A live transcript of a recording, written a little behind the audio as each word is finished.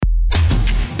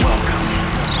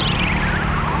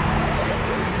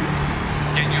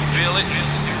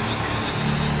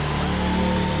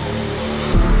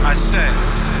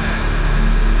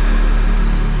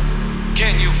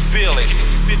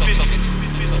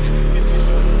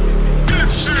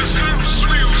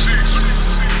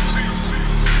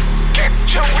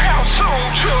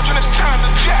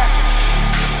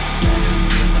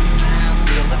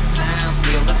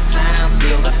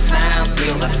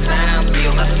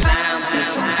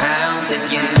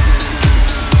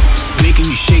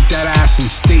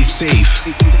safe.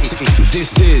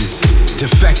 This is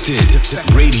Defected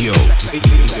Radio.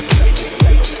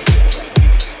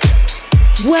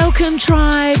 Welcome,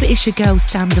 tribe. It's your girl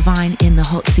Sam Divine in the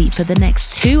hot seat for the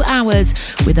next 2 hours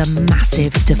with a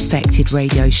massive Defected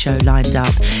radio show lined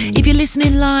up. If you're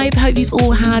listening live, hope you've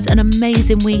all had an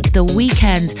amazing week. The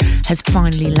weekend has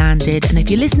finally landed, and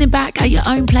if you're listening back at your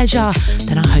own pleasure,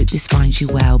 then I hope this finds you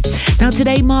well. Now,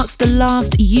 today marks the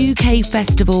last UK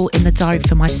festival in the diary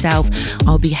for myself.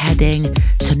 I'll be heading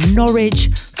to Norwich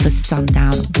for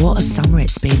Sundown. What a summer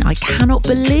it's been. I cannot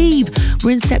believe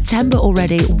we're in September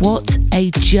already. What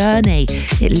a journey.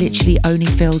 It literally only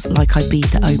feels like I beat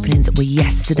the openings were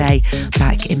yesterday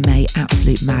back in May.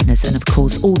 Absolute madness. And of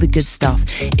course, all the good stuff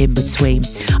in between.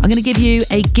 I'm going to give you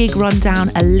a gig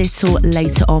rundown a little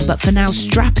later on, but for now,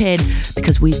 strap in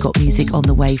because we've got music on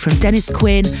the way from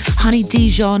Quin, Honey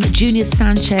Dijon, Junior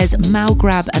Sanchez,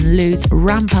 Malgrab and Loods,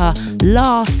 Ramper,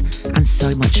 Lars, and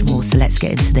so much more. So let's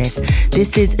get into this.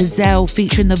 This is Ezel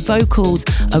featuring the vocals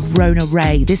of Rona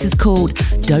Ray. This is called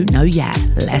Don't Know Yet.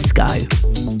 Let's go.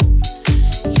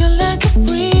 You're like a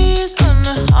breeze on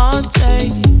a hot day.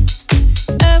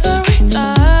 Every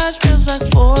touch feels like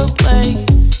foreplay.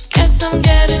 Guess I'm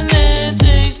getting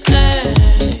addicted,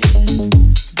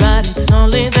 but it's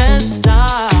only the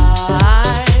start.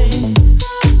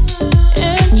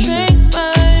 Intrigued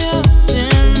by your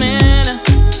demeanor,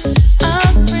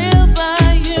 I'm thrilled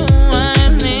by you. I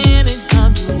need it, how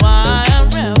do I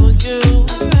revel you?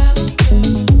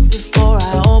 Before I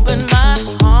open my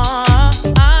heart,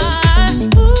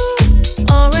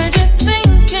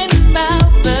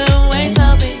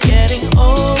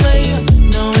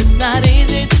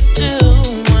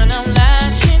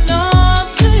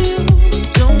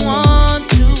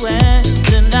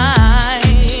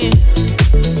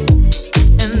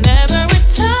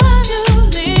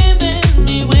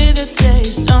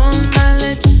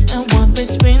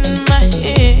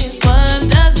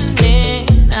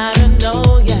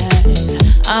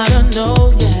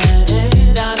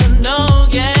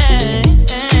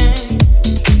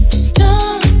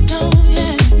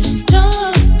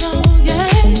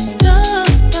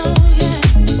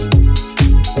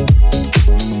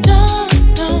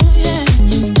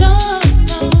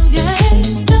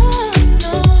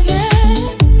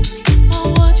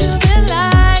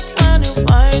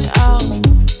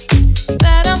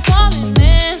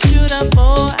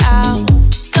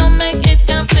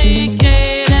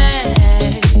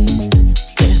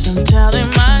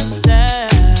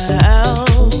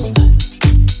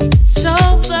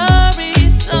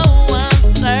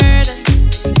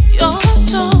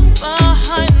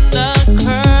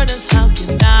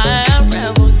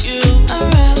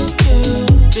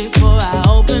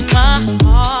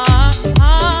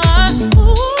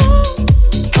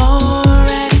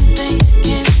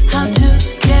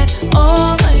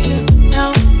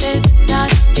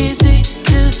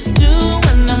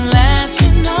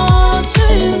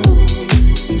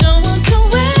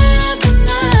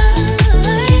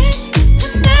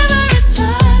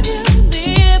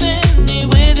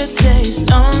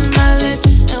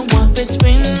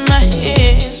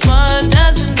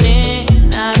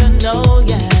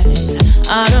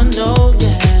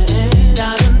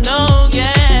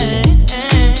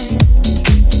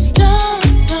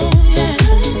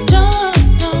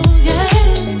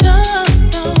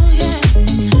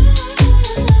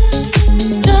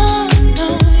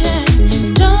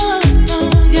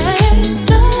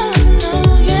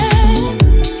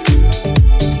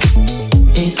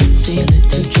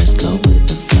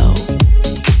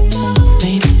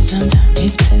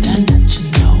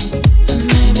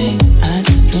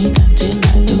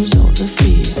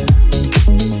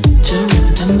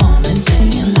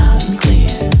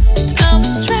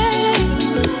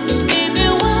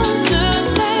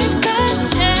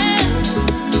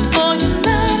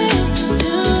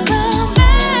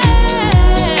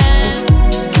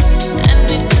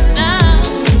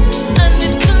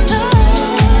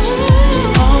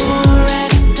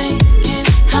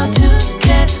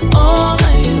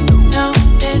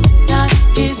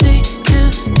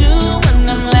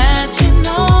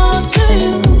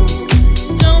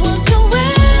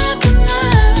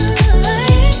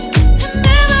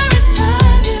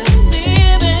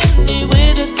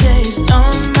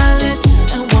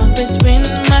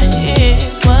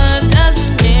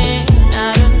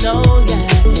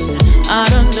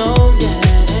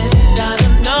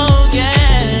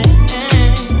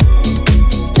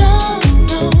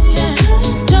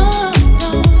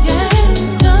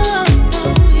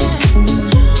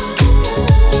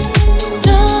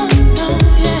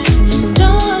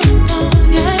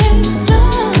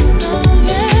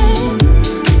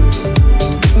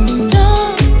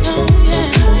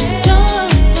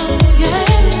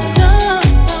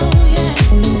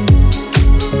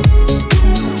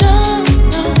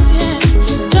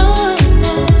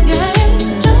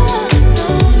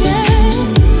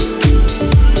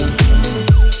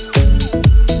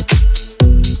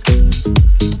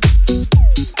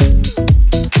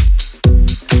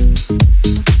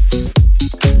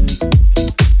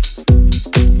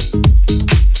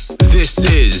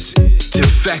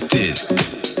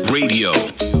 Defected Radio.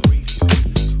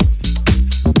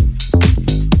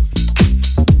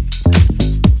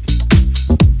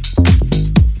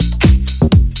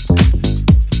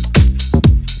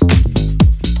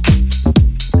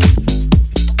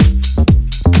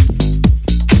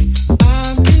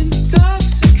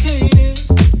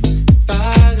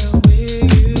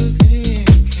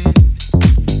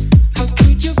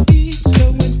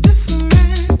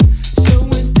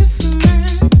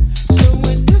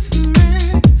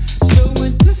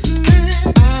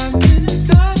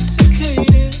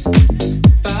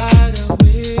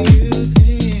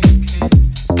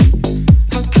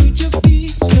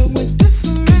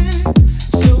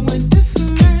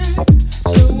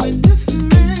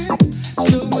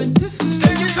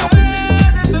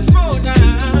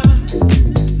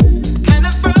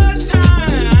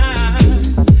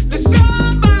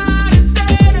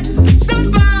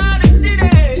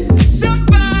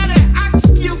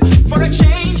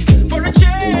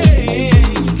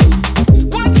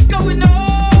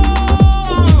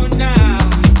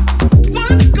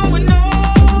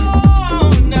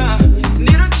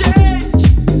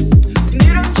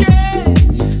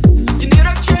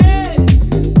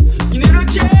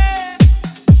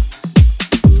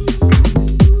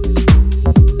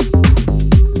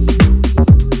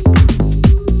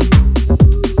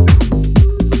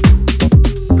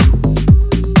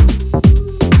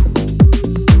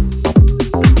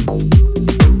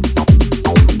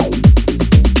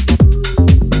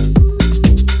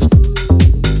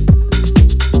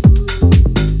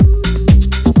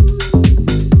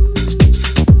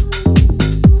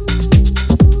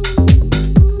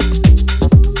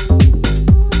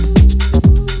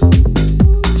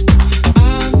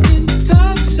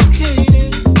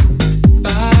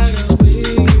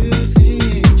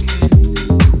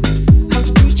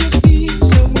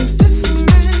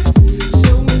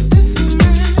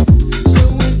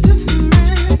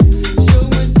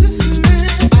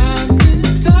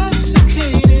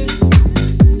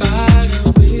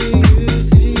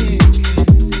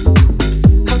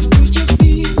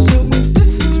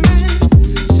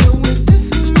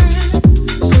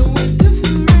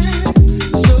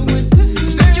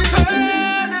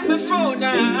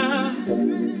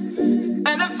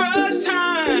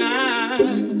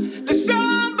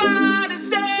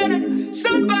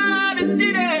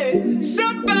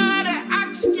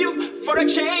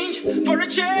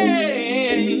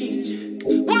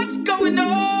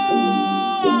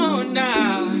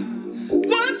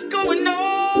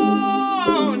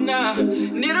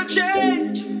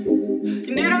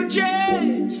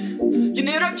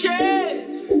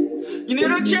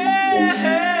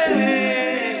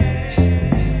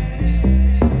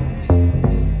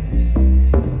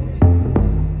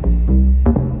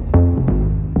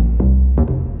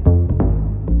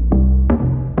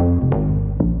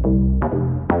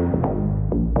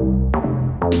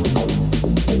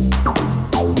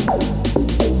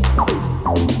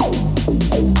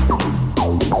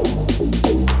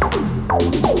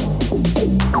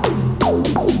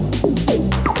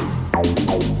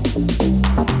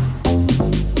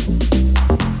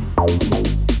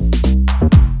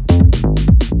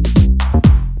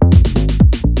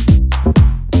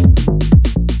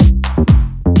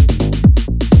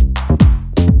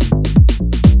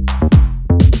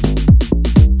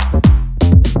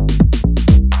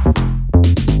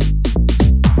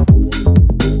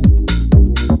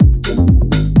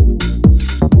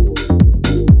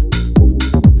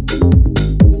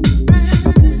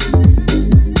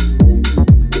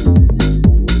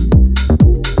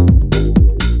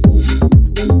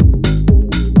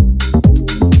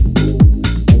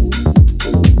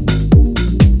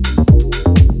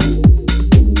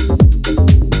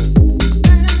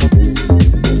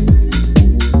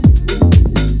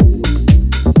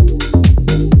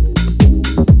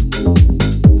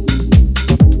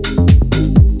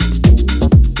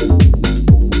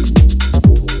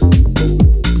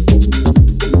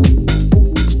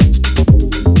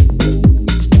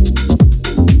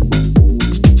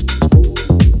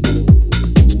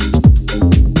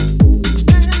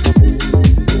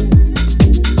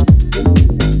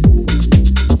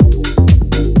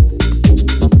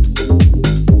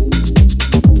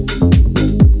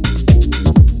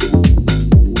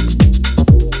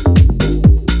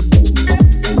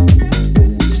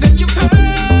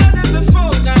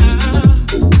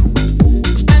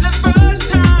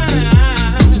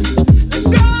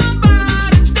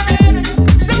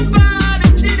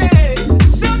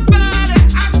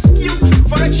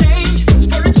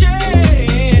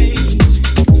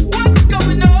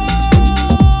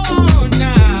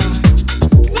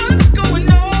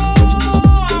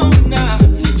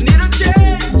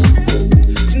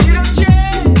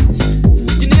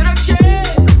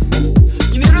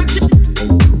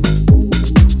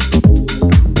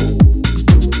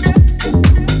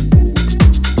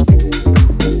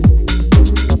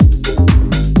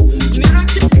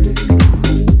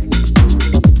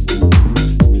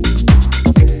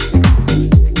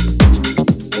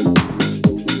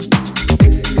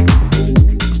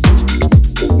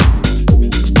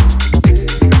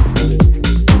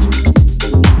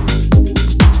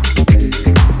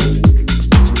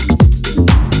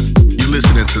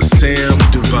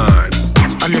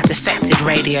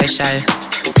 show.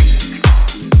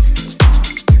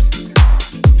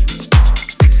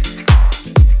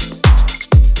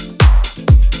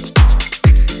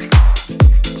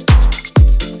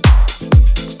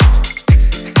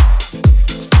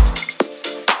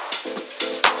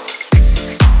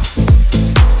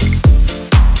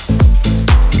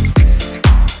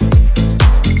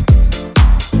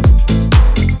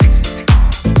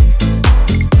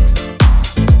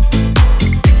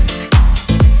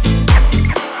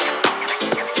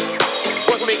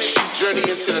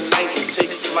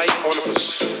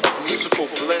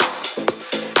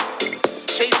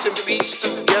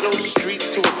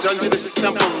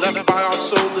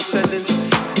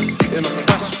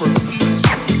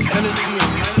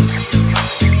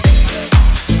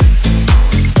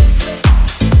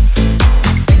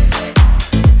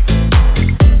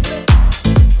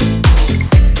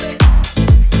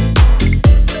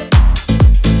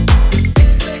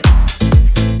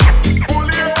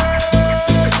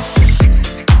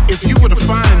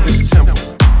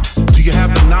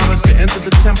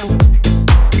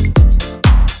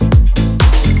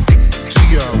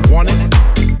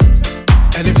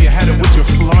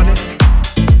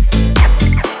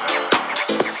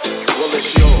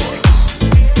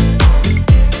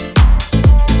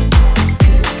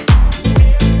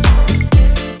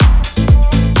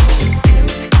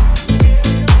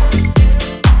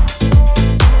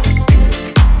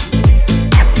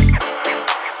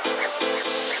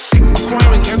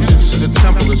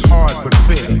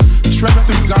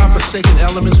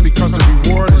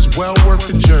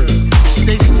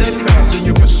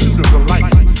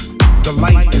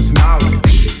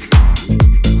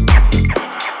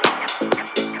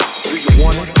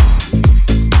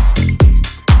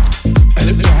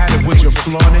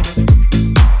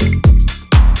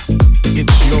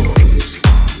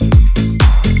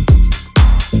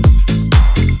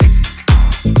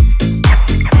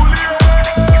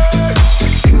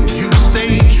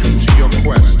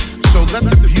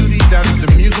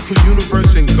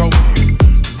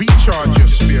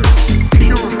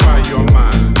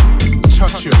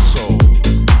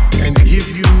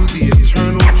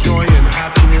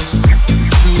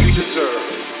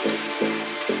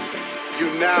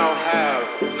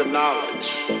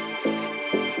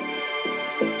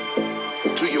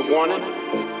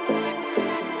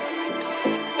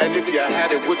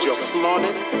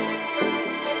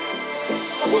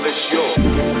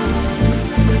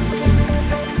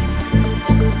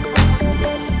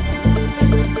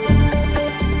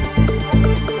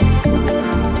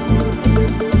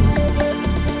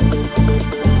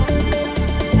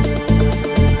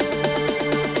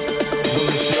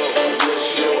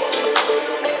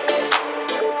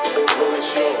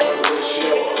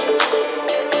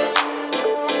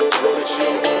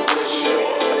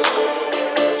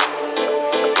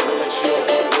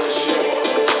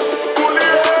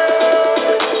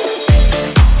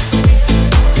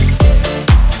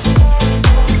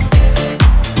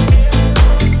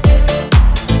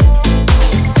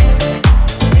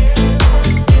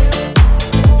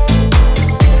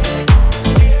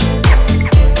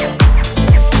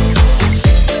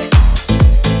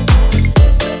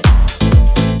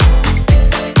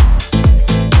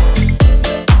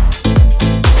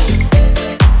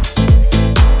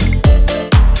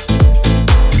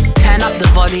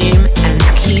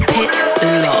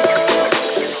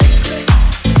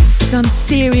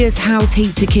 House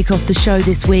heat to kick off the show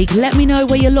this week. Let me know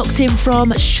where you're locked in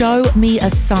from. Show me a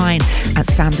sign at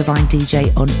Sam Divine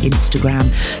DJ on Instagram.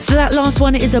 So that last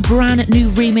one is a brand new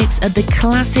remix of the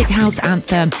classic house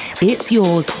anthem It's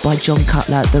Yours by John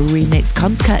Cutler. The remix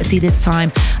comes courtesy this time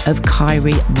of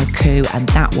Kyri, Markou, and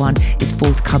that one is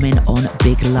forthcoming on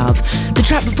Big Love. The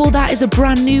track before that is a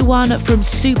brand new one from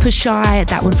Supershy.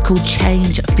 That one's called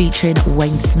Change, featuring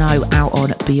Wayne Snow, out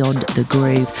on Beyond the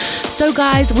Groove. So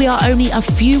guys, we are only a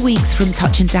few weeks from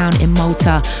touching down in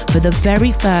Malta for the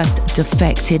very first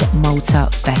Defected Malta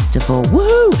Festival.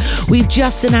 Woohoo! We've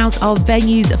just announced our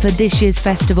venues for this year's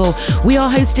festival. We are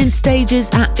hosting stages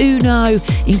at Uno,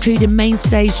 including main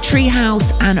stage,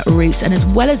 Treehouse and Roots, and as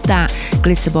well as that,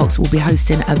 Glitterbox will be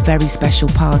hosting a very special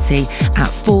party at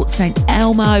Fort St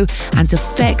Elmo, and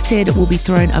Defected will be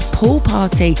throwing a pool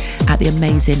party at the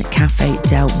amazing Cafe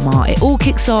Del Mar. It all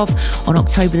kicks off on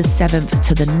October the 7th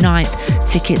to the 9th.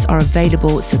 Tickets are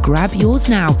available, so grab yours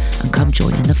now and come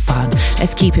join in the fun.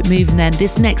 Let's keep it moving then.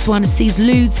 This next one sees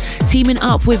Loods teaming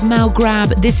up with Mel Grab.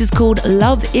 This is called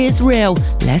Love Is Real.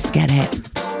 Let's get it.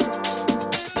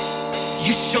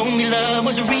 You showed me love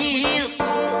was real.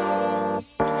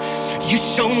 You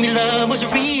showed me love was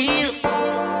real.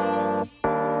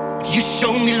 You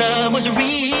showed me love was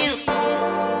real.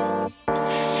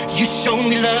 showed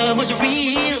me love was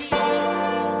real.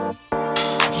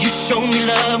 You showed me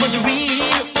love was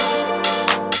real.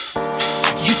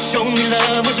 You showed me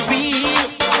love was real.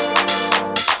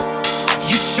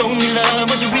 You showed me love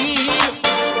was real.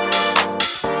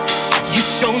 You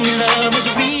showed me love was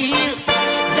real.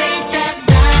 They got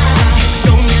down. You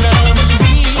showed me love was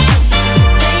real.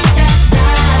 They got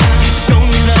down. You showed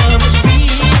me love was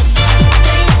real.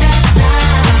 They got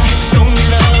down. You showed me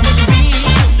love was real.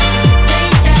 They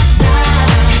got down.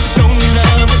 You showed me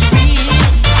love was real.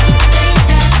 They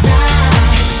got down.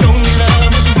 You showed me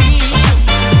love was real.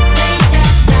 They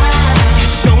got down. You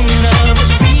showed me love.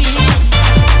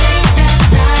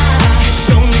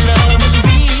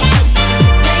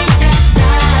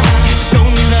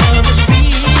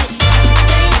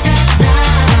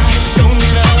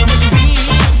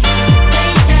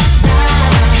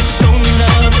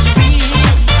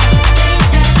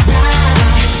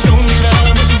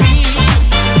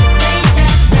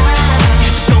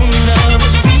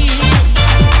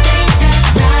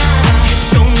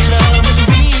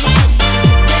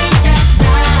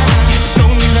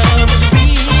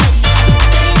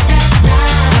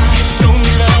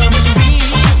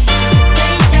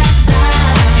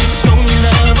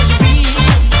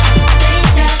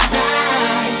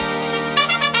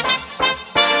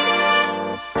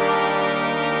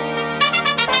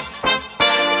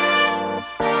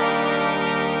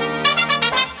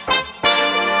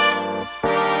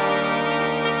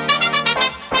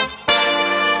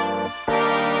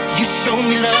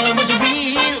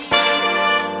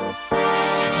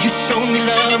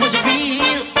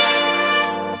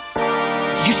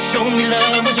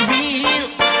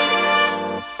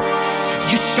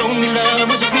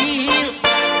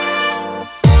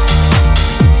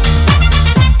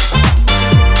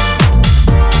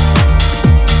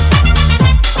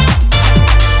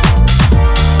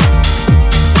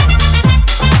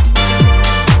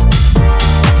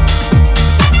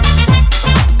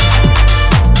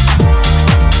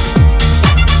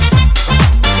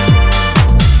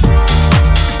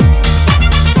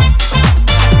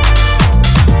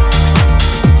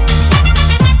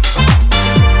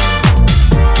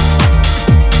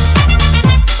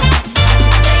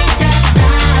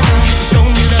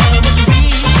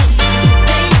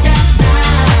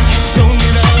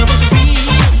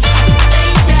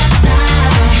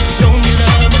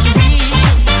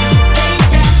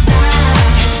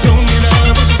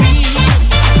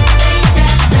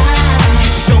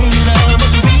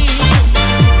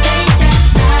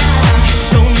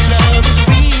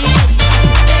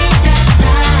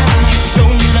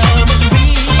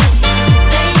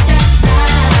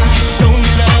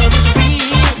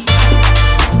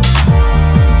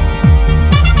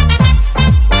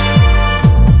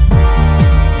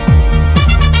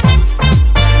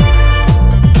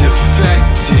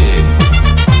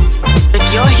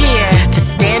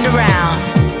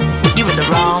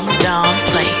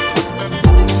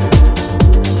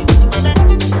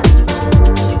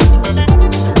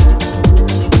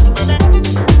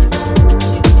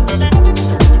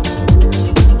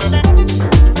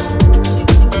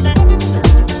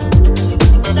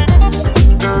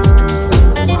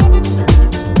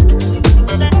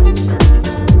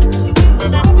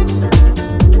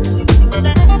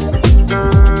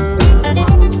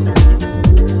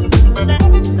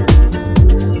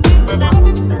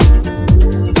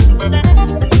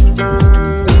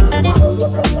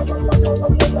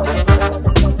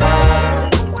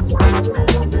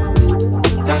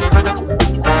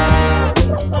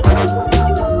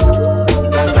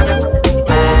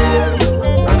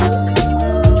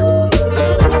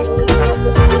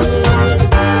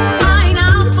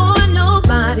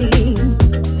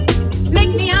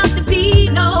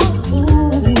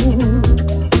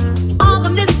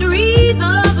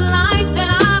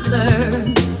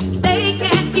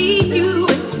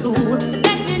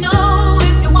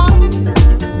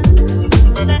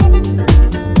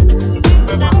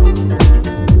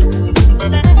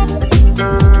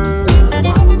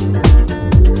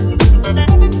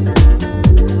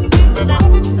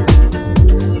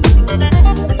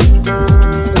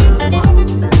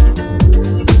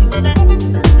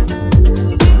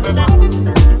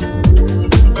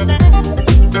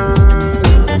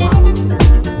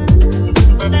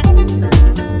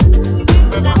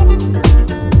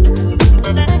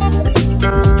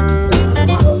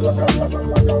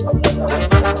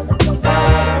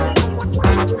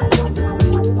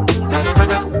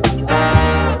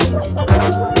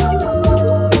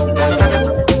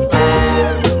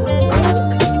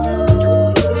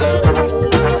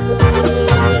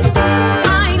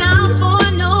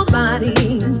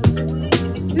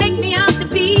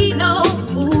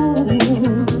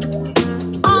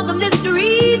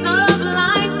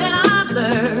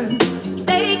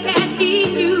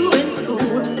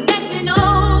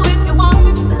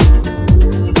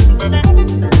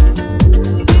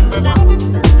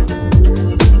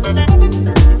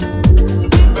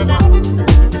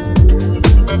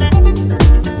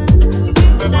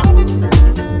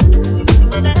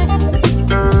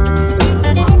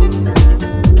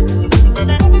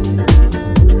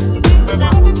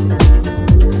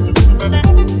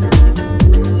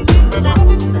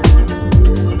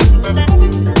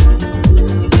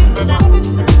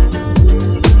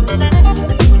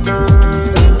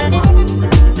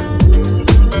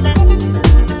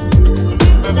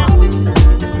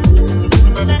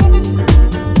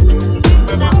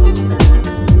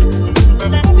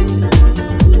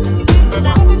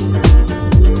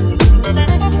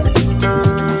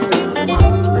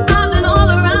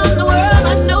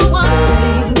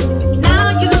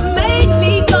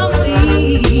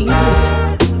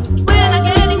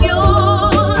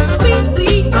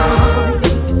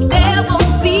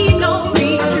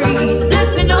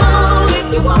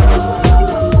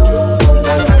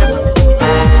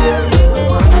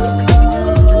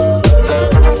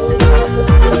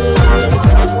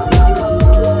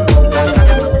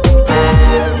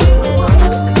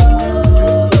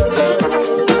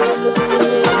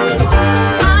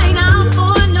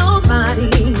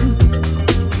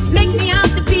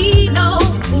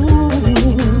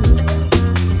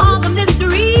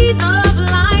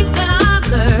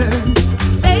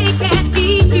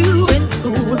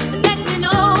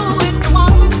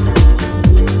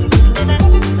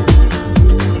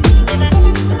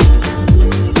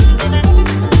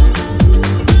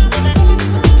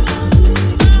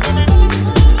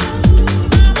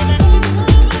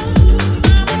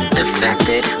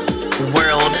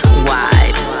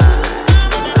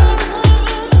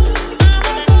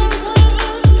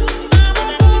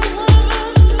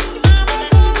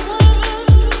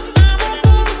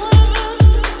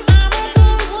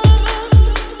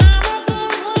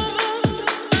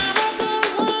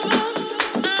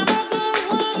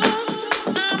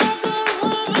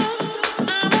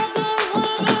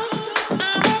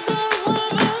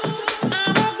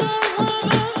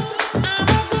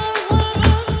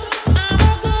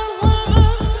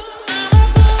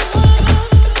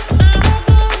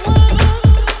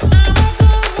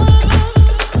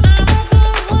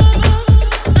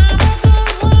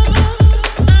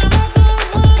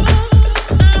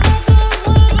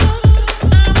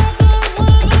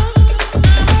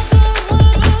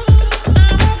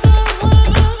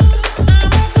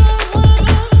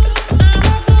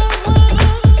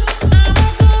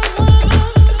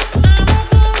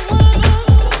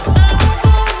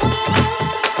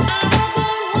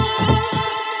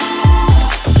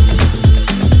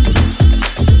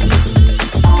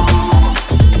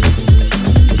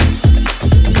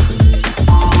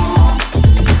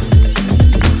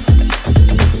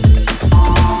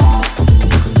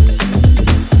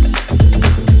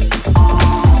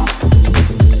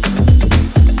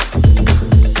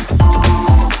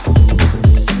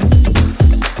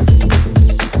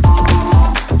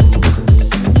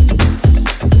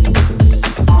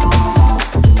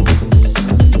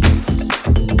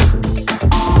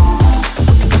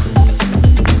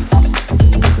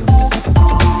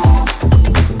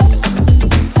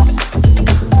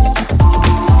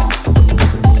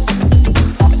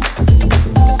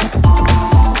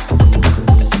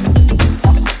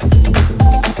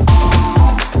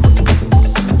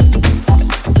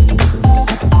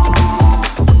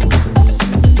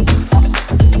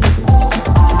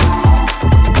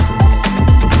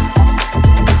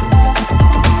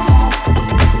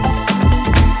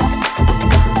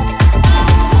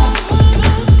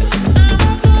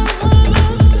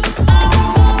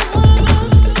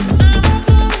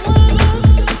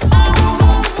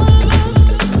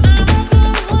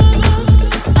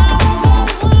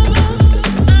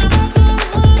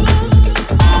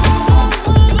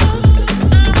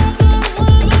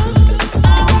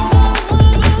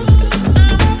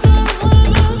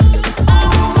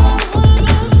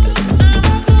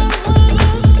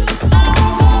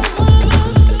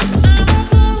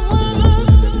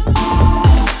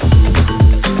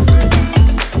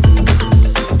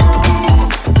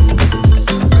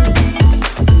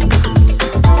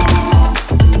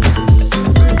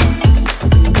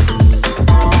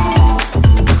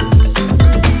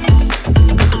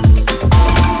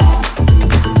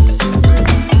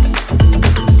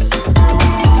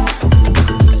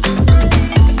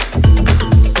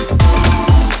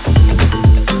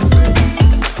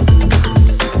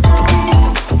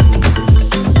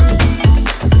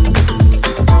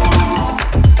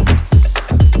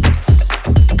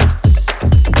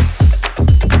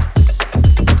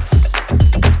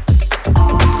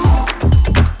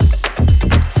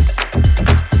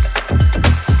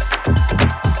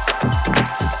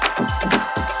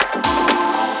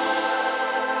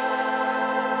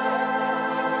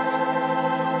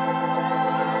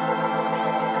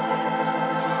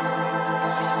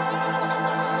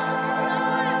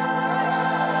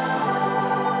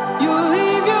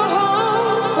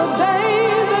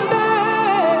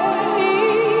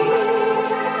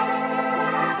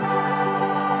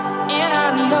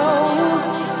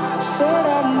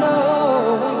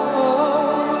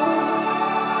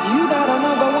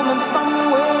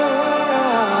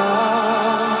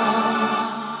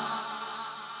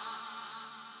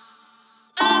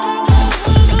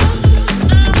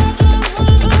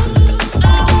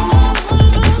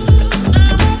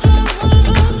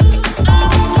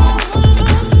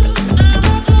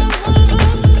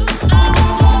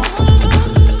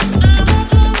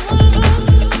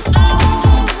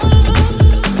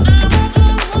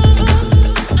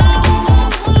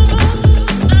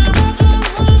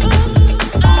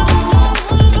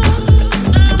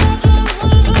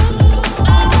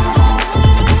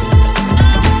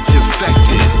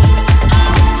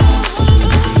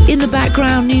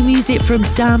 it from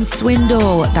Damn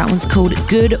Swindle. That one's called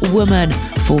Good Woman,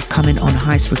 forthcoming on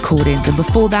Heist Recordings. And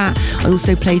before that, I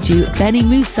also played you Benny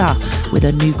Mussa with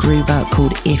a new groover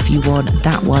called If You Want.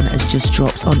 That one has just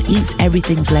dropped on Eats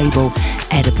Everything's label,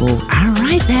 Edible. All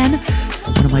right then.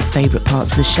 One of my favourite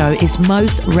parts of the show is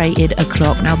Most Rated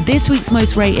O'Clock. Now, this week's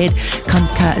Most Rated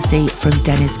comes courtesy from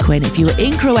Dennis Quin. If you were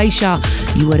in Croatia,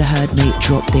 you would have heard me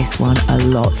drop this one a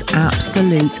lot.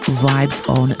 Absolute vibes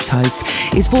on toast.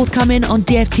 It's forthcoming on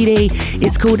DFTD.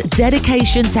 It's called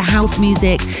Dedication to House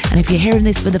Music. And if you're hearing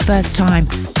this for the first time,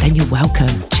 then you're welcome.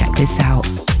 Check this out.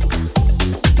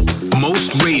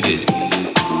 Most Rated.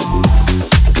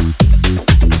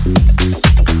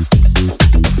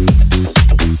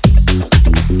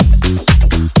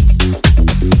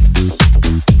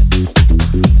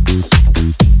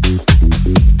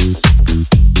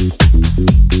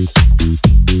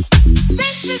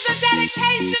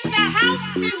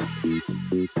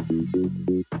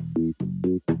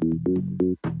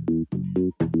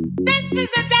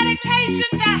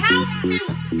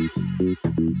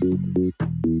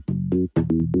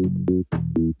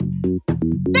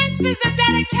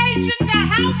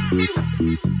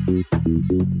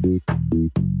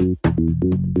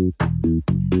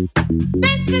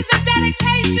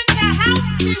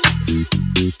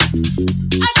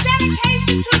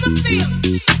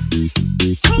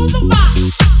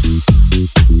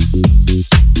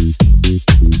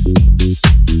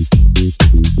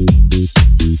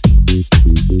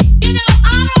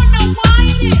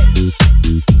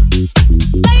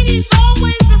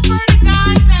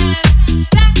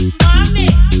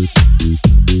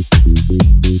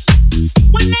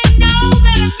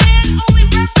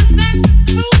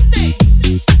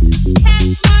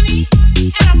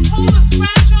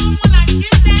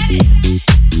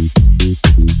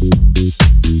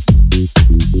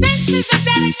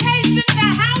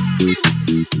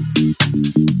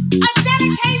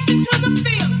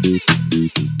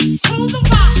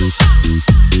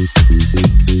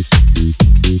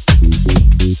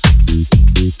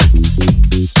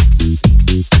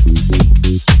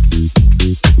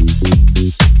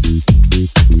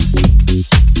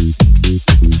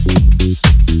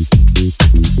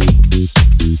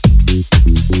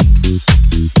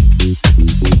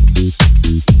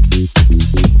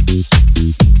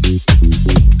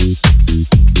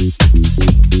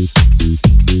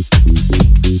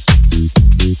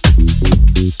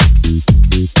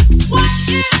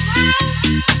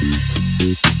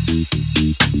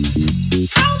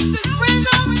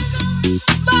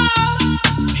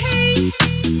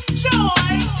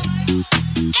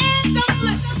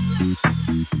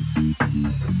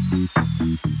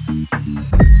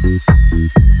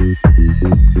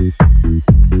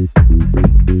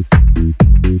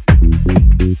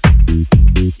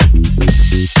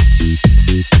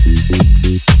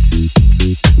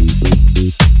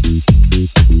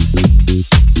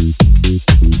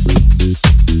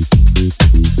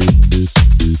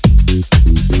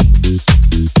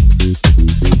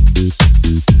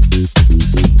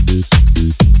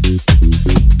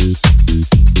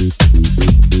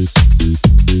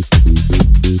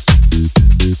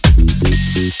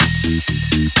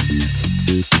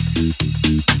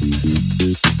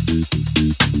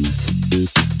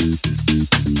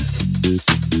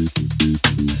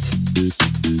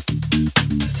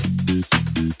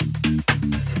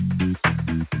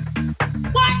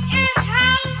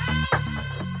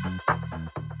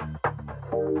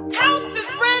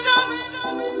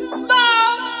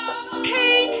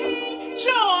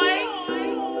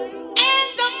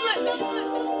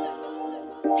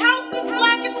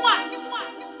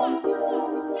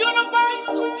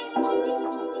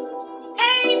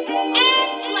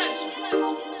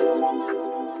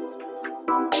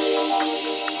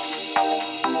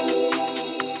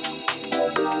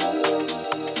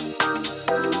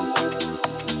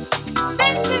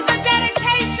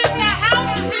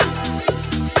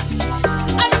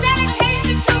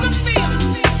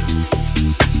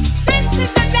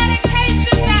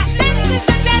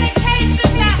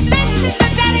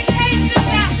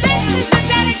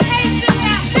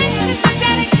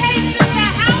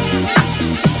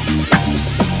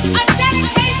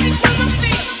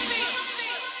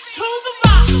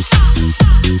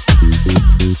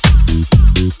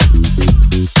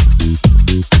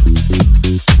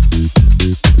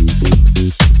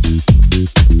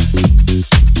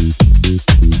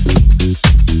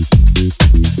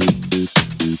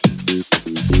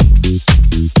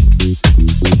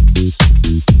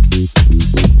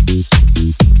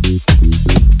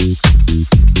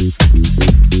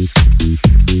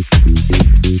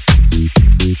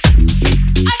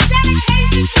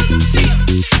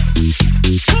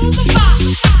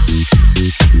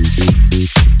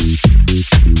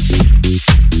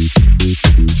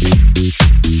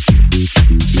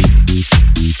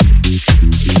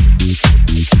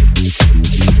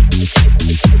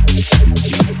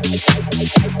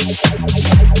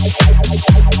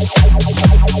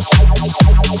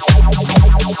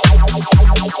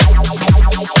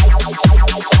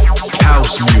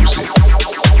 House music.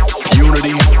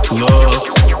 Unity, love,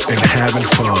 and having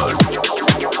fun.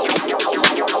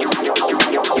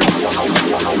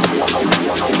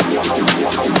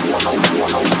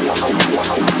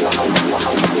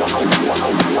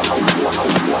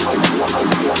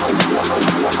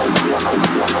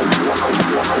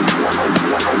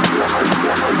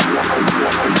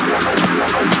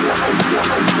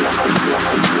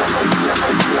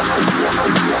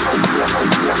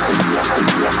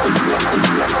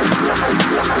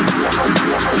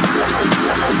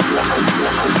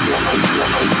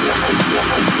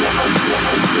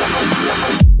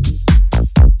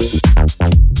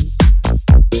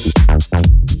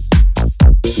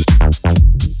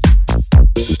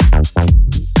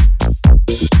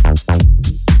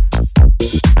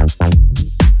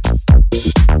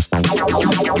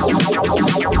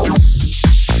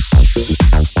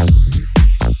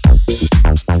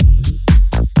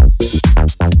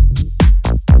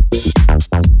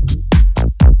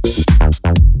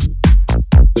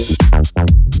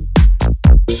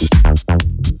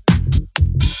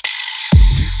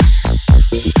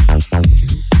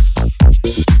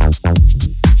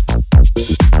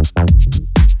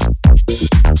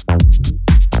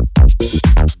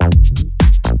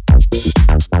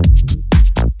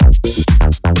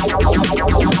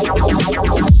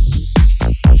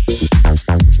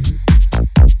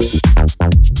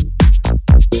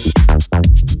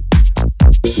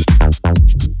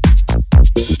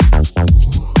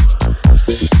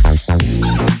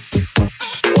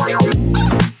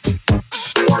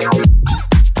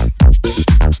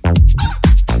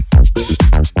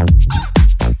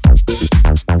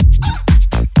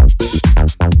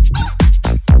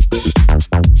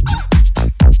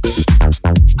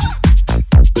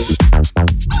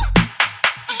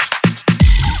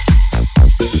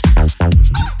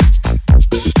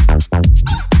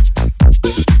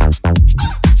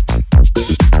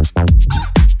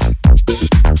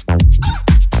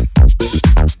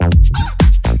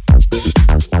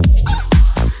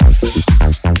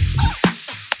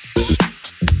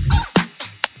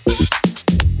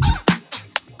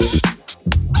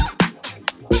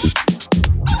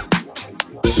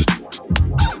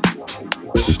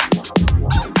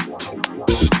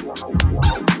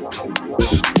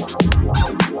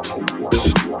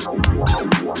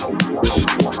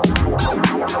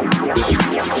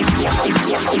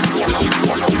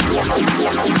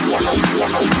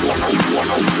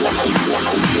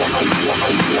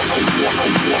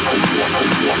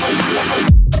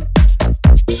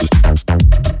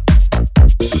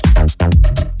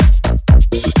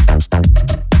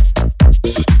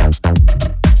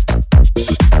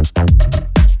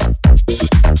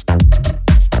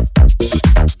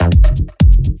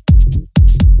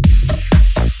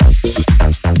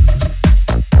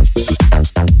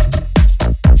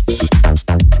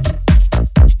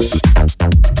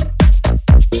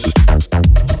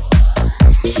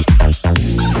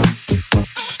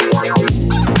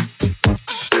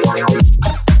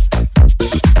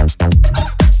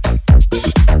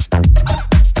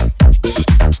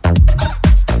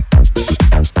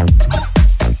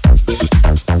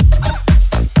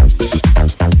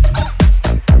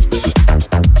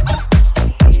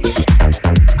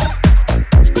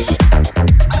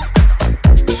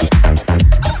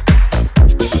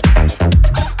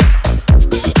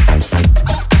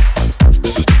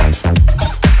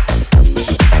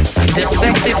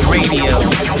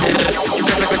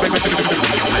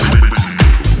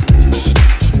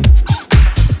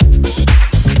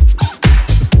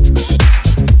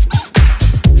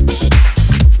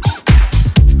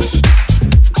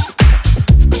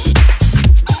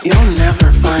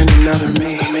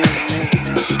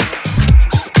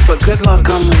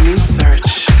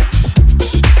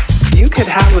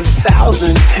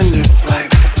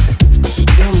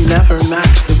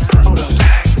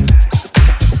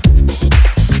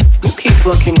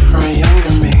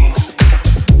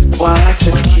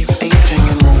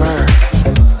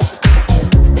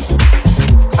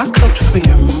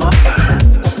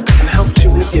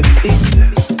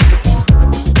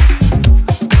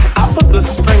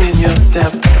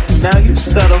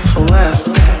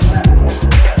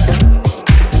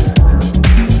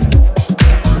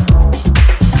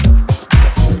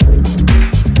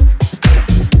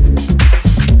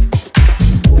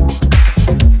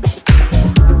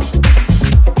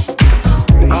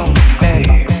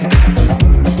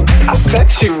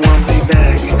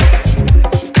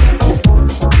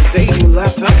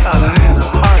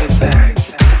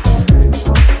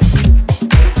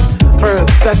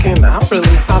 Second, I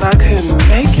really thought I couldn't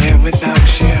make it without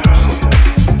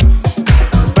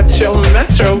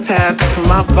pass to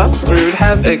my bus route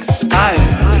has expired.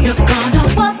 You're gonna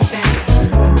walk back.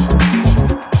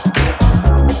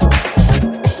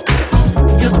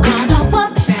 You're gonna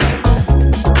walk back.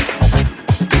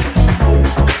 You're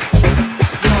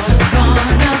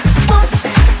gonna walk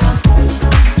back.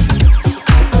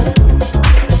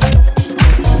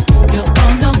 You're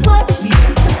gonna walk me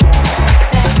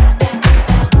back.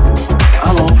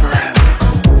 I'm over it.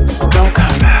 Don't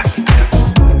come back.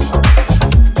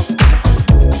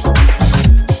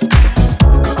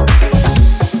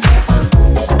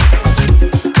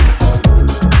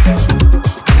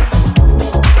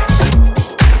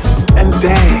 And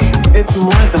babe, it's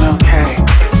more than okay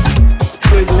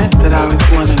to admit that I was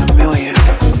one in a million.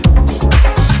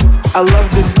 I love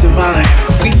this divine.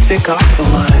 We tick off the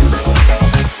lines.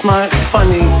 Smart,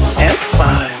 funny, and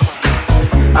fine.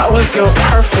 I was your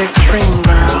perfect dream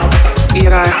girl.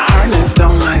 Yet I harnessed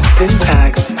all my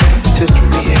syntax just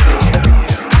for you.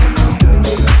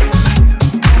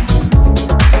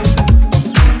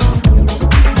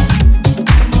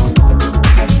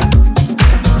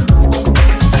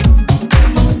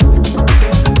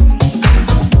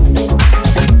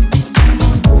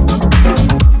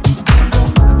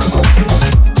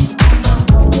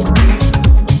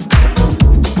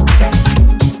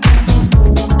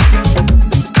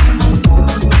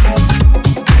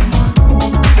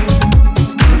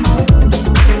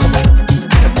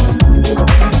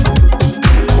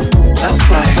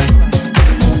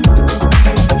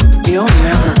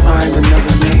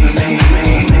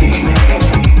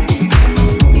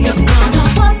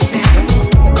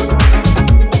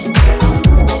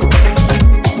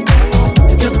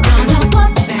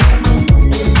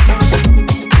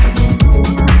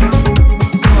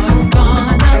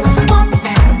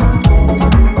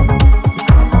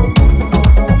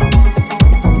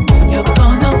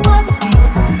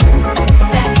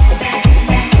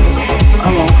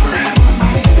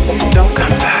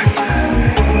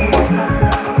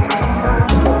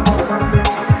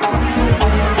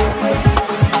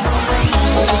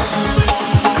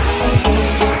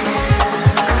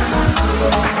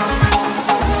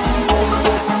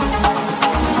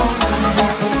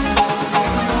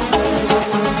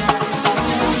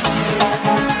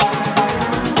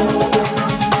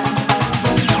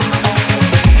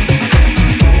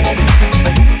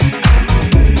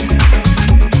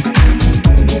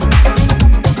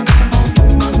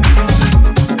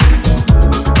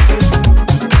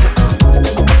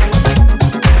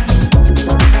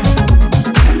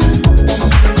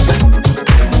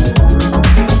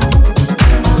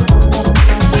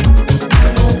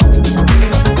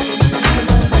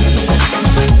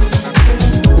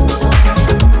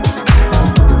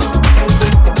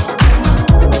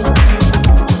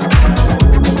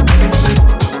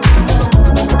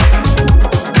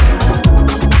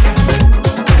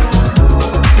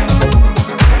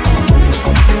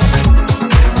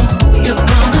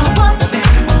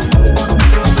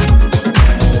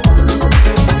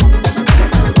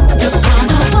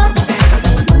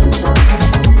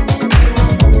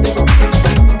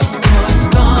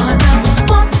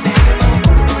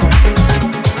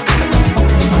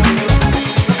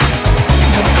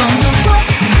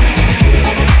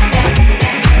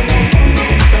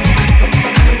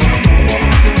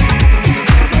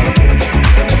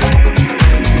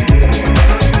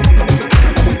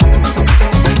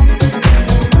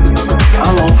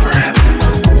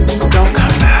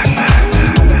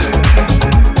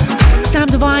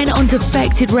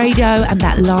 Defected Radio, and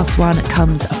that last one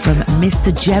comes from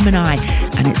Mr. Gemini,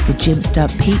 and it's the Jimpster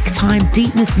Peak Time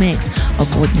Deepness mix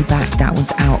of Want You Back. That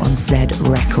one's out on Z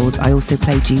Records. I also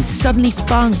played you Suddenly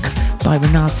Funk by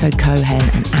Renato, Cohen,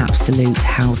 an absolute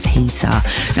house heater.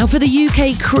 Now for the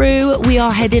UK crew, we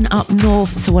are heading up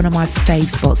north to one of my fave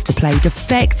spots to play.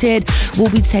 Defected will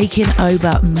be taking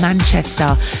over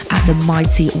Manchester at the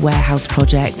Mighty Warehouse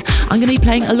Project. I'm going to be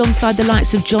playing alongside the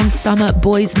likes of John Summer,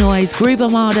 Boys Noise, Groove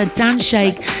Armada, Dan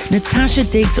Shake, Natasha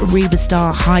Diggs, Riva,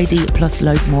 Starr, Heidi, plus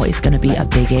loads more. It's going to be a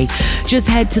biggie. Just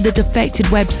head to the Defected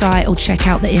website or check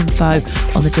out the info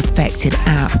on the Defected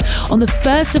app. On the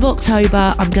 1st of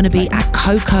October, I'm going to be at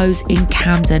Coco's in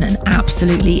Camden, an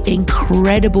absolutely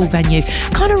incredible venue.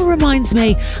 Kind of reminds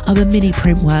me of a mini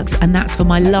Printworks, and that's for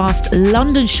my last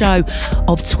London show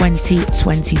of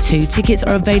 2022. Tickets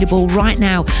are available right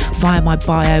now via my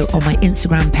bio on my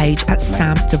Instagram page at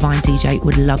Sam Divine DJ.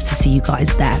 Would love to see you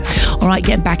guys there. All right,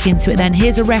 getting back into it then.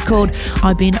 Here's a record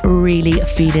I've been really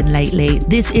feeling lately.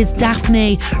 This is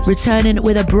Daphni returning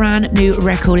with a brand new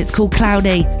record. It's called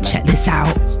Cloudy. Check this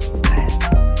out.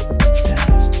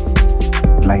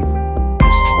 Play.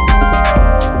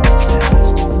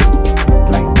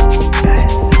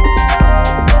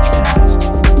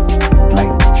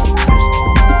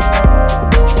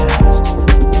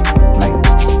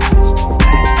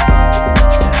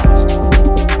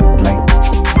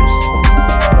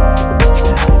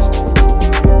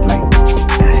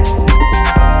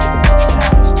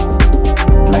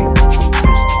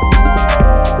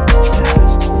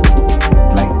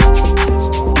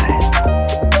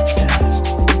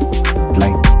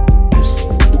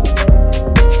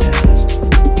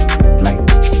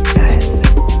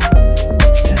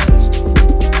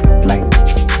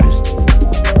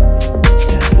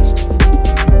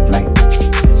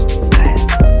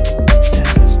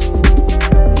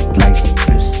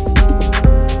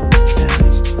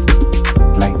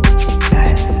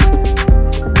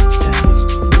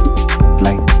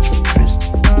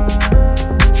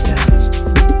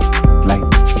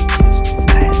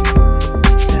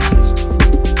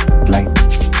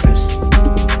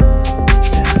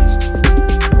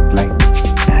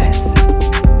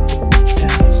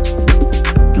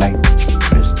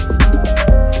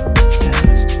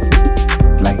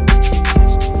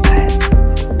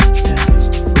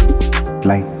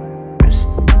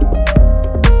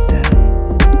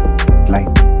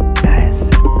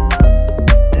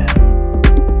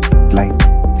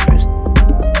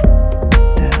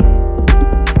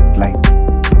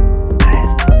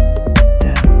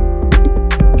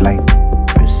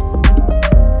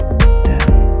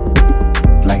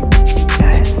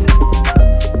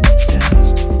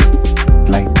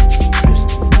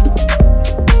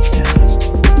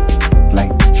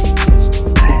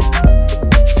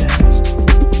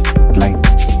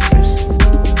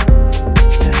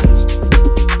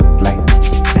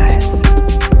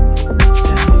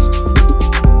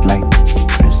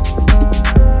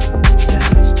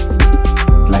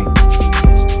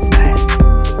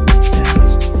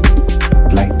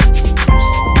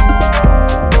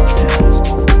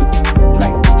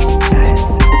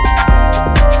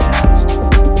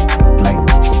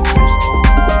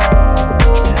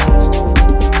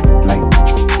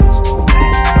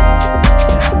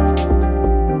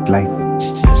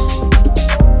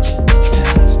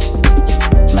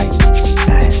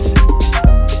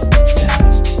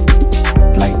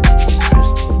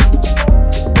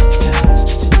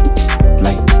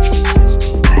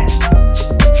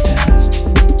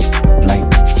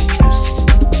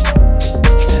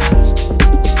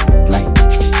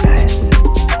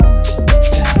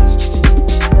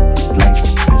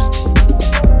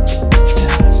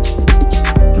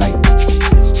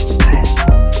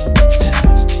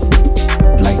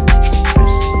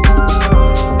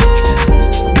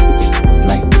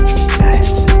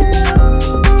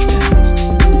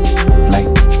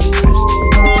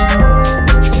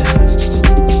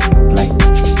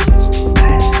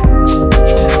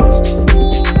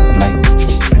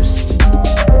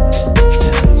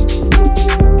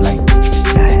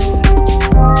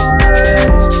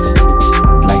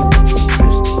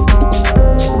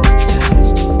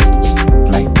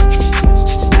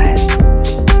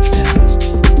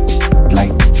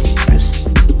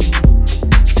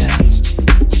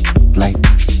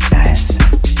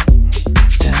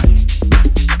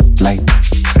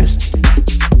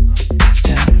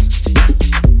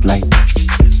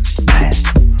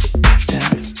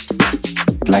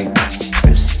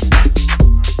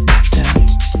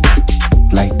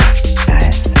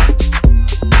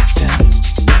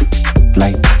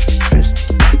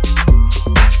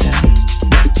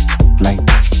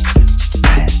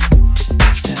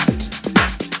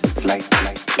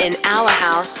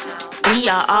 house. We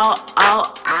are all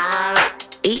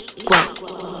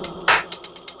equal.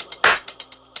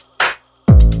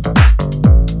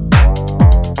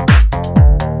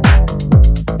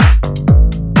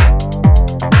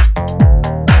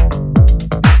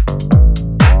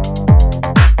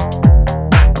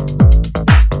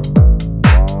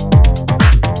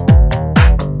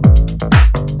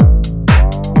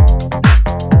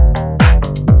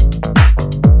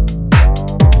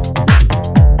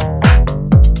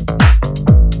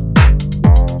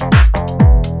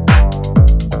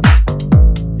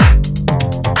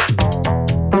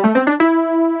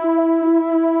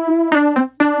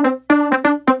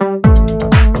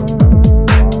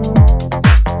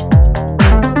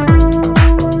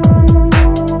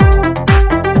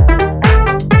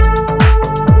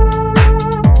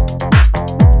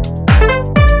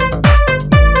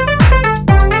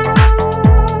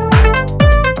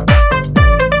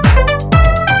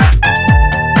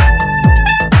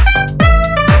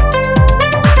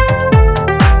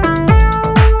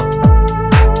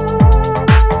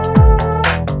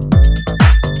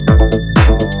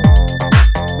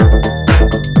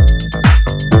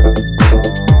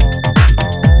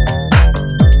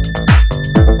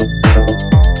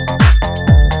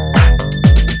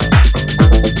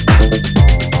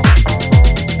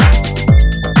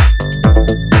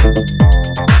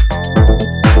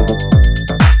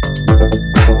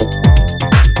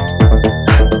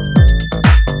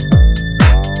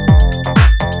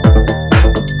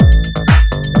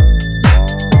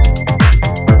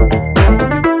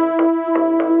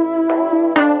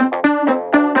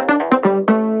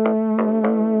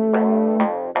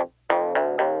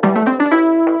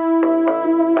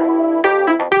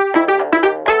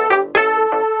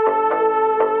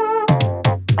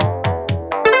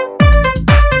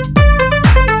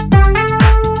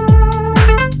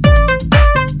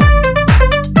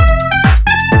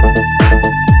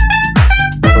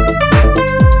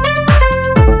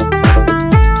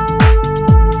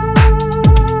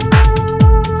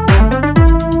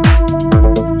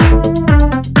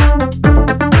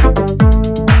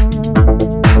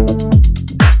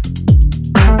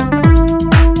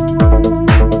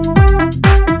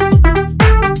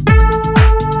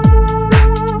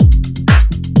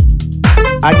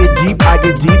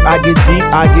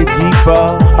 I get deeper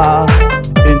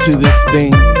into this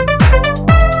thing.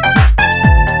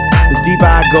 The deeper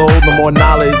I go, the more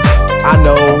knowledge I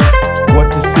know. What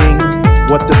to sing,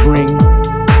 what to bring,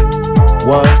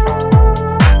 what.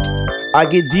 I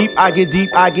get deep, I get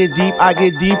deep, I get deep, I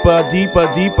get deeper,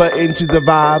 deeper, deeper into the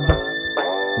vibe.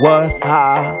 What,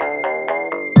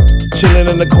 chilling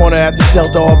in the corner at the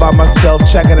shelter all by myself,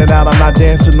 checking it out, I'm not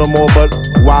dancing no more, but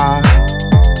why?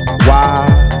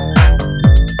 What?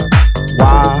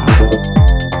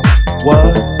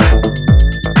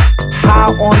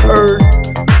 How on earth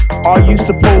are you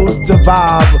supposed to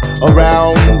vibe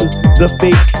around the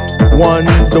fake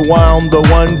ones, the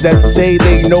ones that say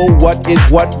they know what is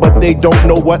what, but they don't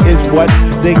know what is what,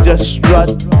 they just strut,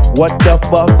 what the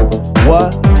fuck,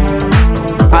 what?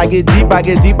 I get deep, I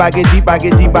get deep, I get deep, I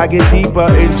get deep, I get deeper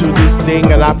into this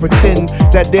thing, and I pretend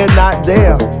that they're not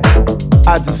there.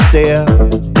 I just stare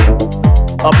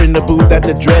up in the booth at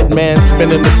the dread man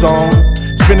spinning the song,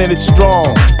 spinning it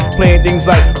strong, playing things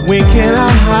like when can our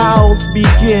house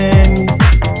begin?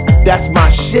 That's my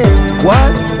shit.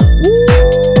 What?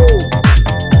 Woo!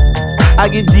 I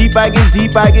get deep, I get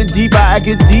deep, I get deeper, I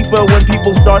get deeper when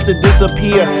people start to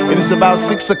disappear, and it's about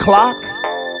 6 o'clock.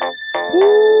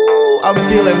 Woo! I'm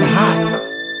feeling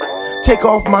hot. Take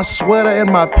off my sweater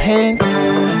and my pants,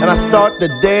 and I start to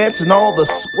dance, and all the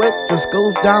sweat just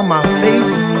goes down my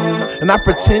face. And I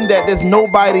pretend that there's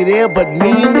nobody there but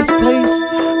me in this place.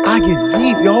 I get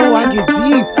deep, yo, I get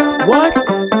deep. What?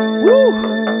 Woo!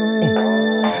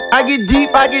 I get deep,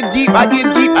 I get deep, I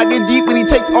get deep, I get deep. When he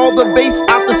takes all the bass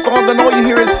out the song and all you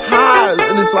hear is highs.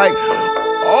 And it's like,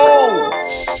 oh,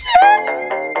 shit.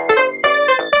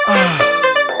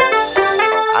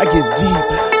 I get deep.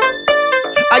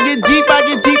 I get deep, I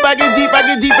get deep, I get deep, I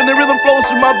get deep. And the rhythm flows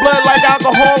through my blood like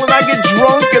alcohol. And I get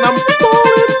drunk and I'm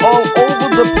falling all over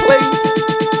the place,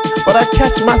 but I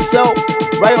catch myself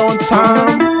right on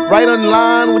time, right on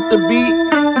line with the beat,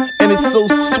 and it's so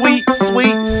sweet,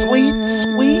 sweet, sweet,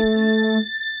 sweet.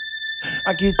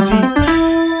 I get deep,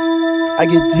 I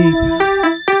get deep,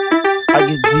 I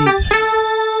get deep.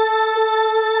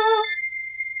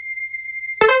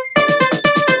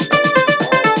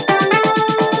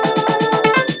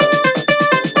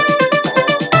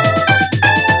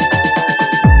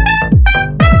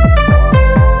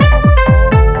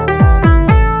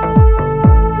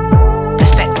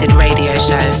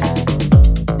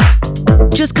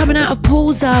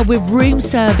 PAWSA with Room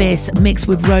Service mixed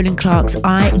with Roland Clark's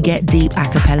I Get Deep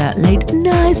Acapella laid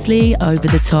nicely over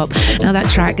the top. Now that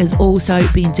track has also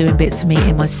been doing bits for me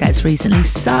in my sets recently.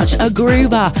 Such a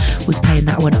groover. Was playing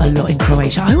that one a lot in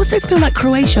Croatia. I also feel like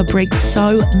Croatia breaks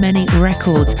so many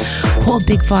records. What a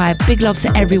big vibe. Big love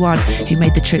to everyone who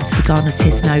made the trip to the Garden of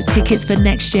Tisno. Tickets for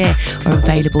next year are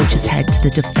available. Just head to the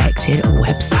Defected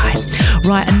website.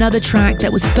 Right, another track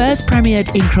that was first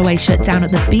premiered in Croatia down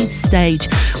at the Beat stage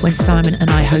when Simon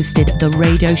and I hosted the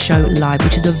radio show live,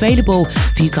 which is available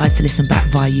for you guys to listen back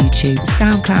via YouTube,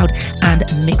 SoundCloud and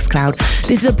Mixcloud.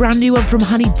 This is a brand new one from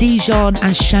Honey Dijon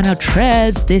and Shanna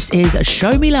Trez. This is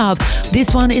Show Me Love.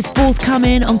 This one is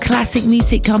forthcoming on Classic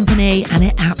Music Company and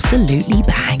it absolutely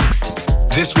bangs.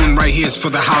 This one right here is for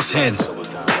the house heads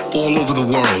all over the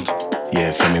world.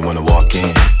 Yeah, feel me when I walk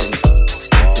in.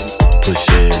 Push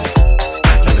it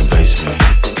like a basement.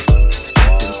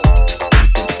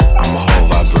 I'm a whole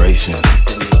vibration.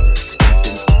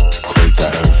 Quake the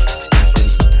earth.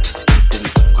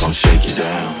 Gon' shake you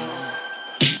down.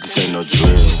 This ain't no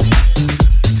drill.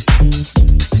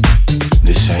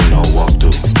 This ain't no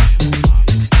walkthrough.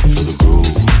 Feel the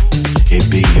groove. It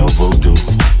be your voodoo.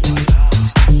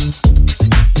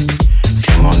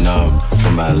 Came on up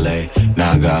from LA.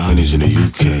 Now I got honeys in the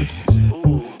UK.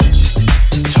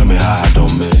 Tell me how I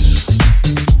don't miss.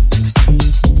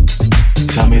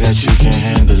 Tell me that you can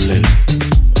handle it.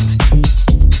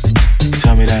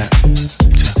 Tell me that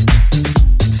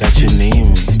you need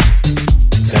me.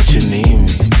 That you need me.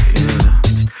 Yeah.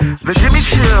 The Jimmy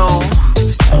chill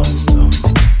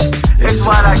is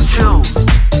what I choose.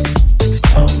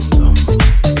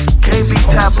 Can't be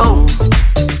taboo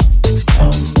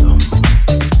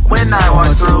when I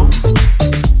walk through.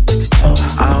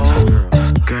 Oh,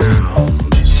 girl.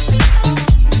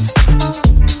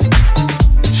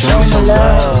 Show me some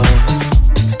love.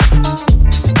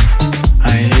 I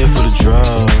ain't here for the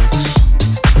drugs.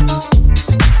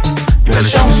 Better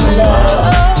show me some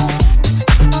love.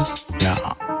 Yeah.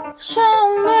 Show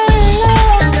me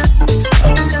love.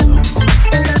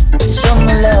 Show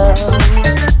me love.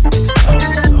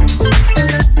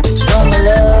 Show me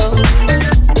love.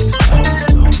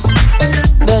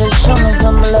 Better show me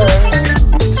some love.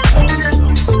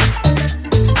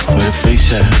 Where the freaks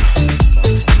at?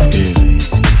 Yeah.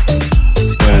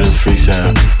 Where the freaks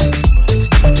at?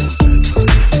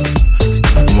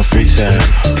 Where my freaks at?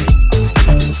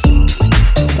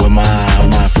 Where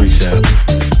my freaks at?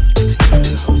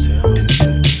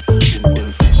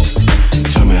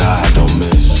 Tell me how I don't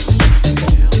miss.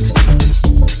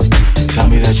 Tell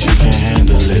me that you can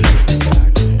handle it.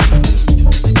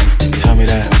 Tell me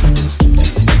that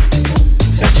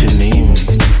you need me.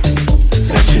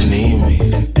 That you need me.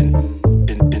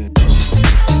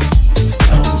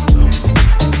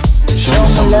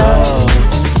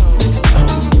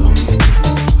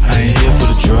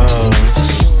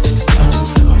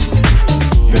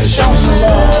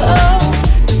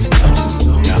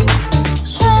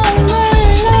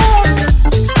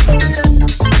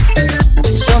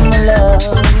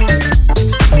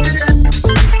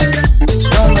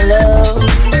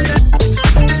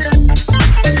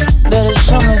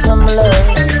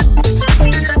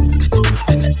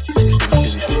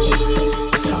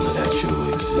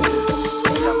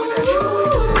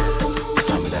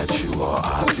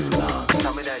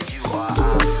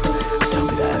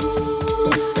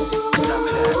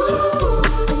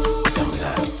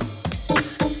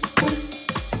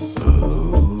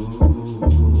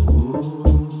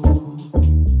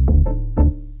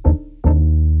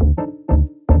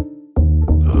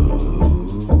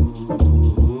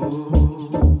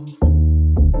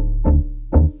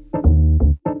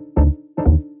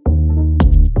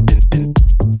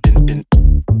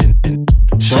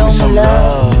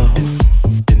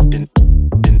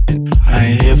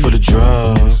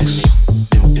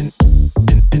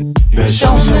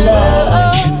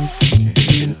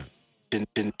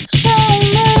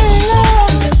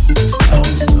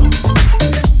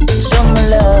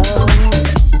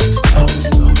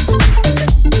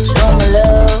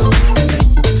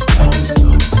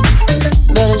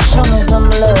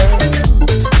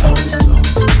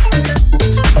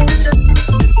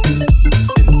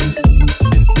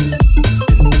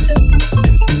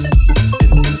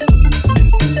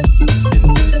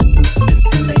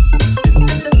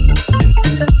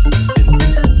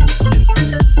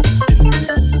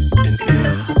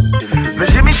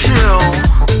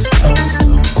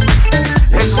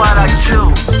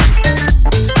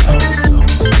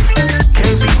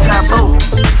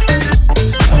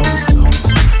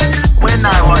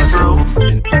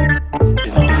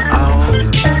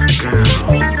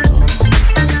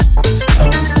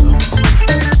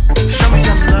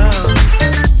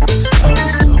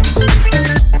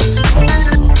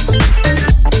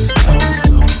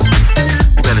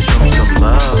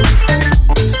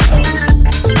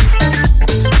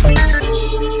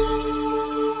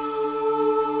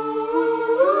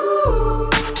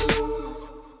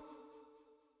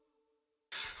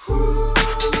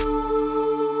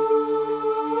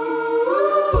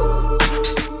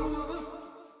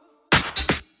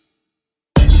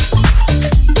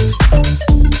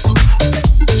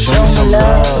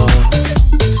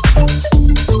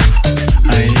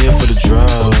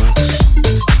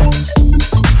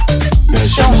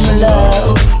 some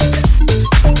love.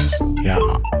 Yeah.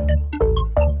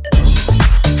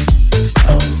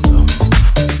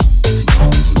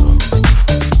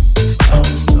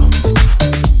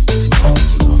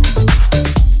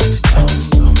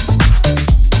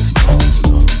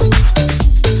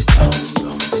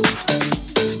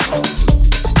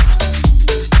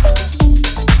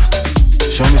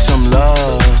 Show me some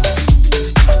love.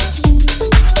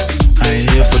 I ain't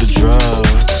here for the drugs.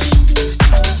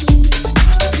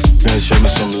 Man, show me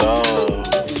some love.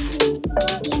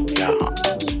 Yeah.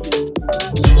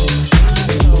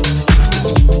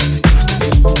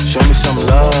 Show me some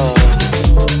love.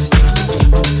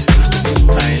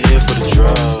 I ain't here for the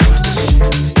drugs.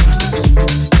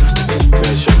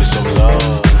 Man, show me some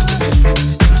love.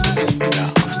 Yeah.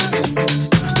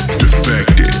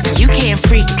 Defected. You can't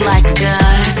freak like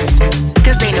us,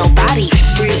 'cause ain't nobody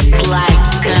freak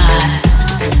like us.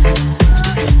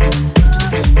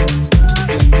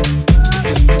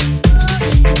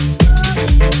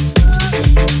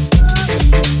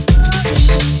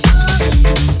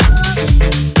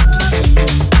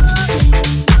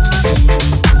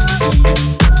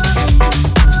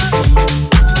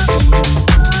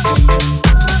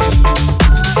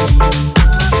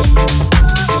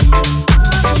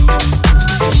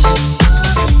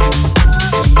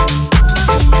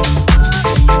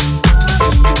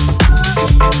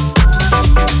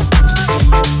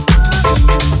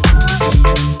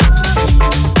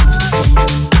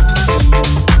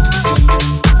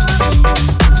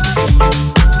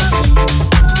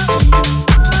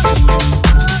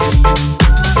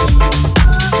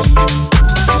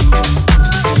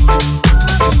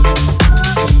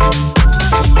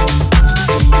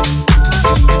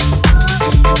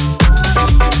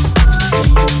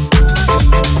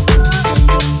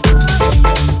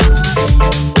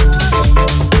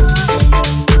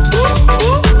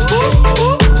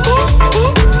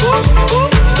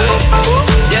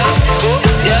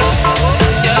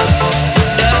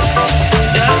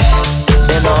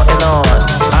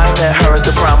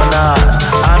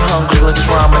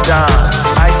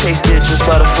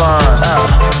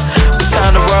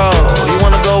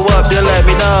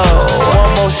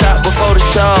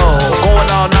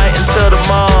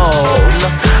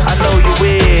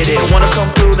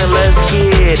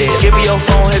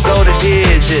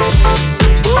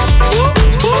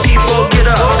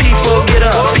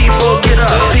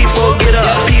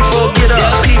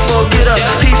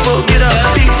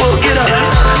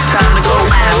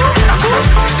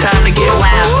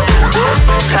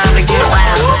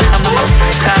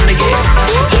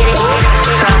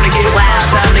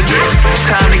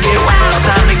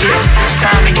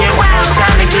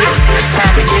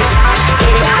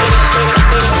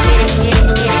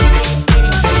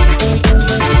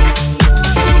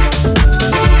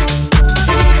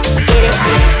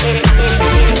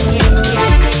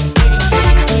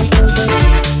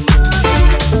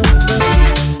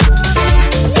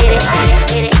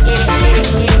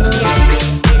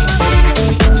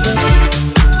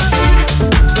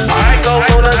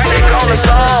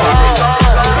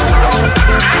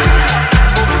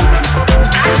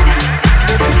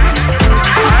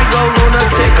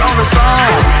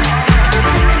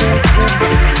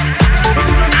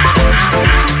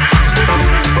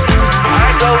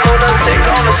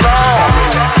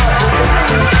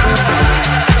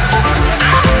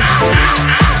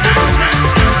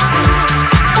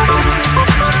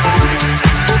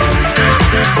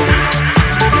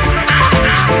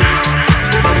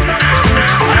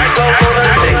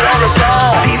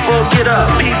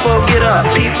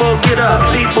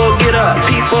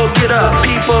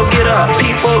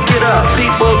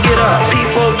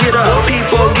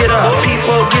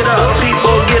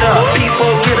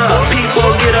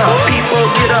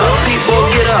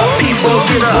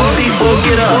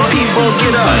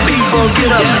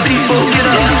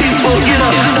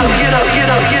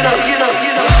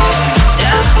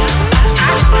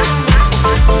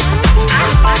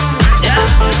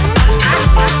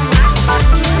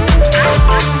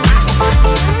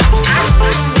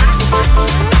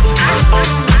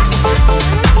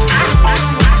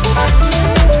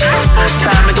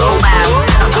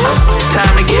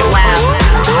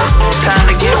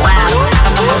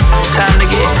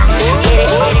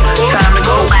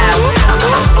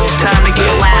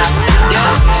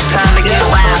 Time to get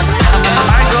wild.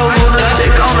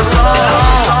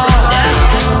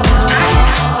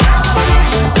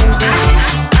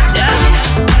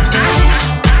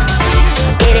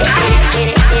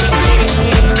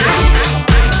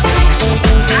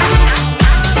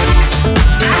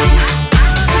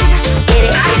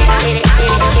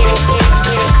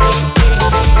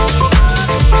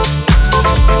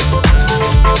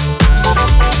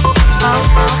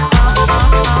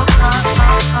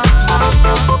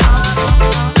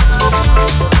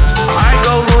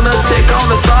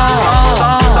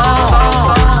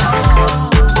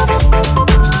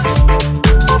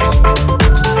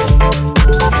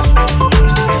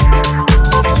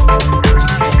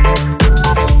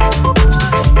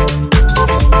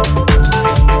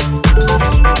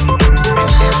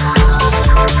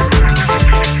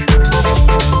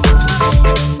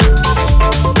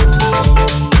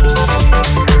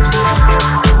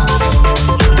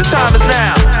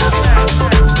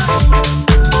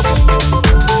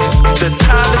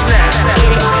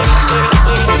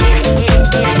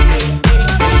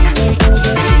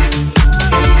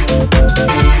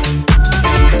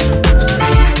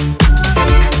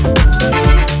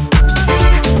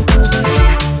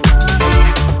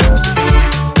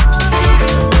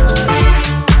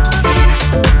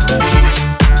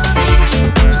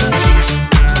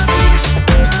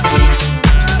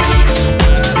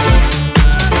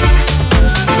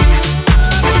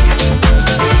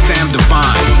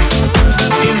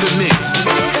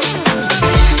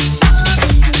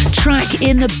 track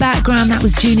in the background, that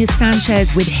was Junior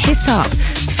Sanchez with Hit Up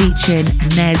featuring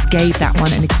Nez. Gave that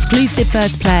one an exclusive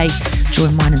first play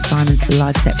during mine and Simon's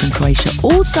live set from Croatia.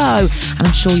 Also, and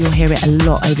I'm sure you'll hear it a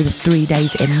lot over the 3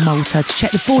 days in Malta. To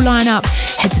check the full lineup,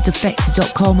 head to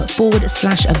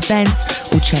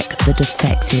defected.com/events or check the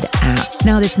Defected app.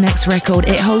 Now this next record,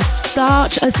 it holds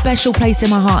such a special place in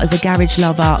my heart as a garage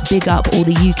lover. Big up all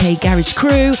the UK garage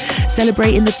crew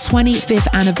celebrating the 25th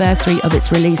anniversary of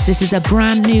its release. This is a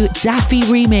brand new DAFFY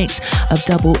remix of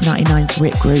Double 99's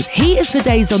Ripgroove. He is for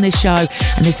days on this show,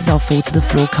 and this is our 4 to the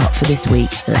floor cut for this week.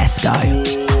 Let's go. 4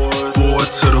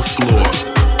 to the floor.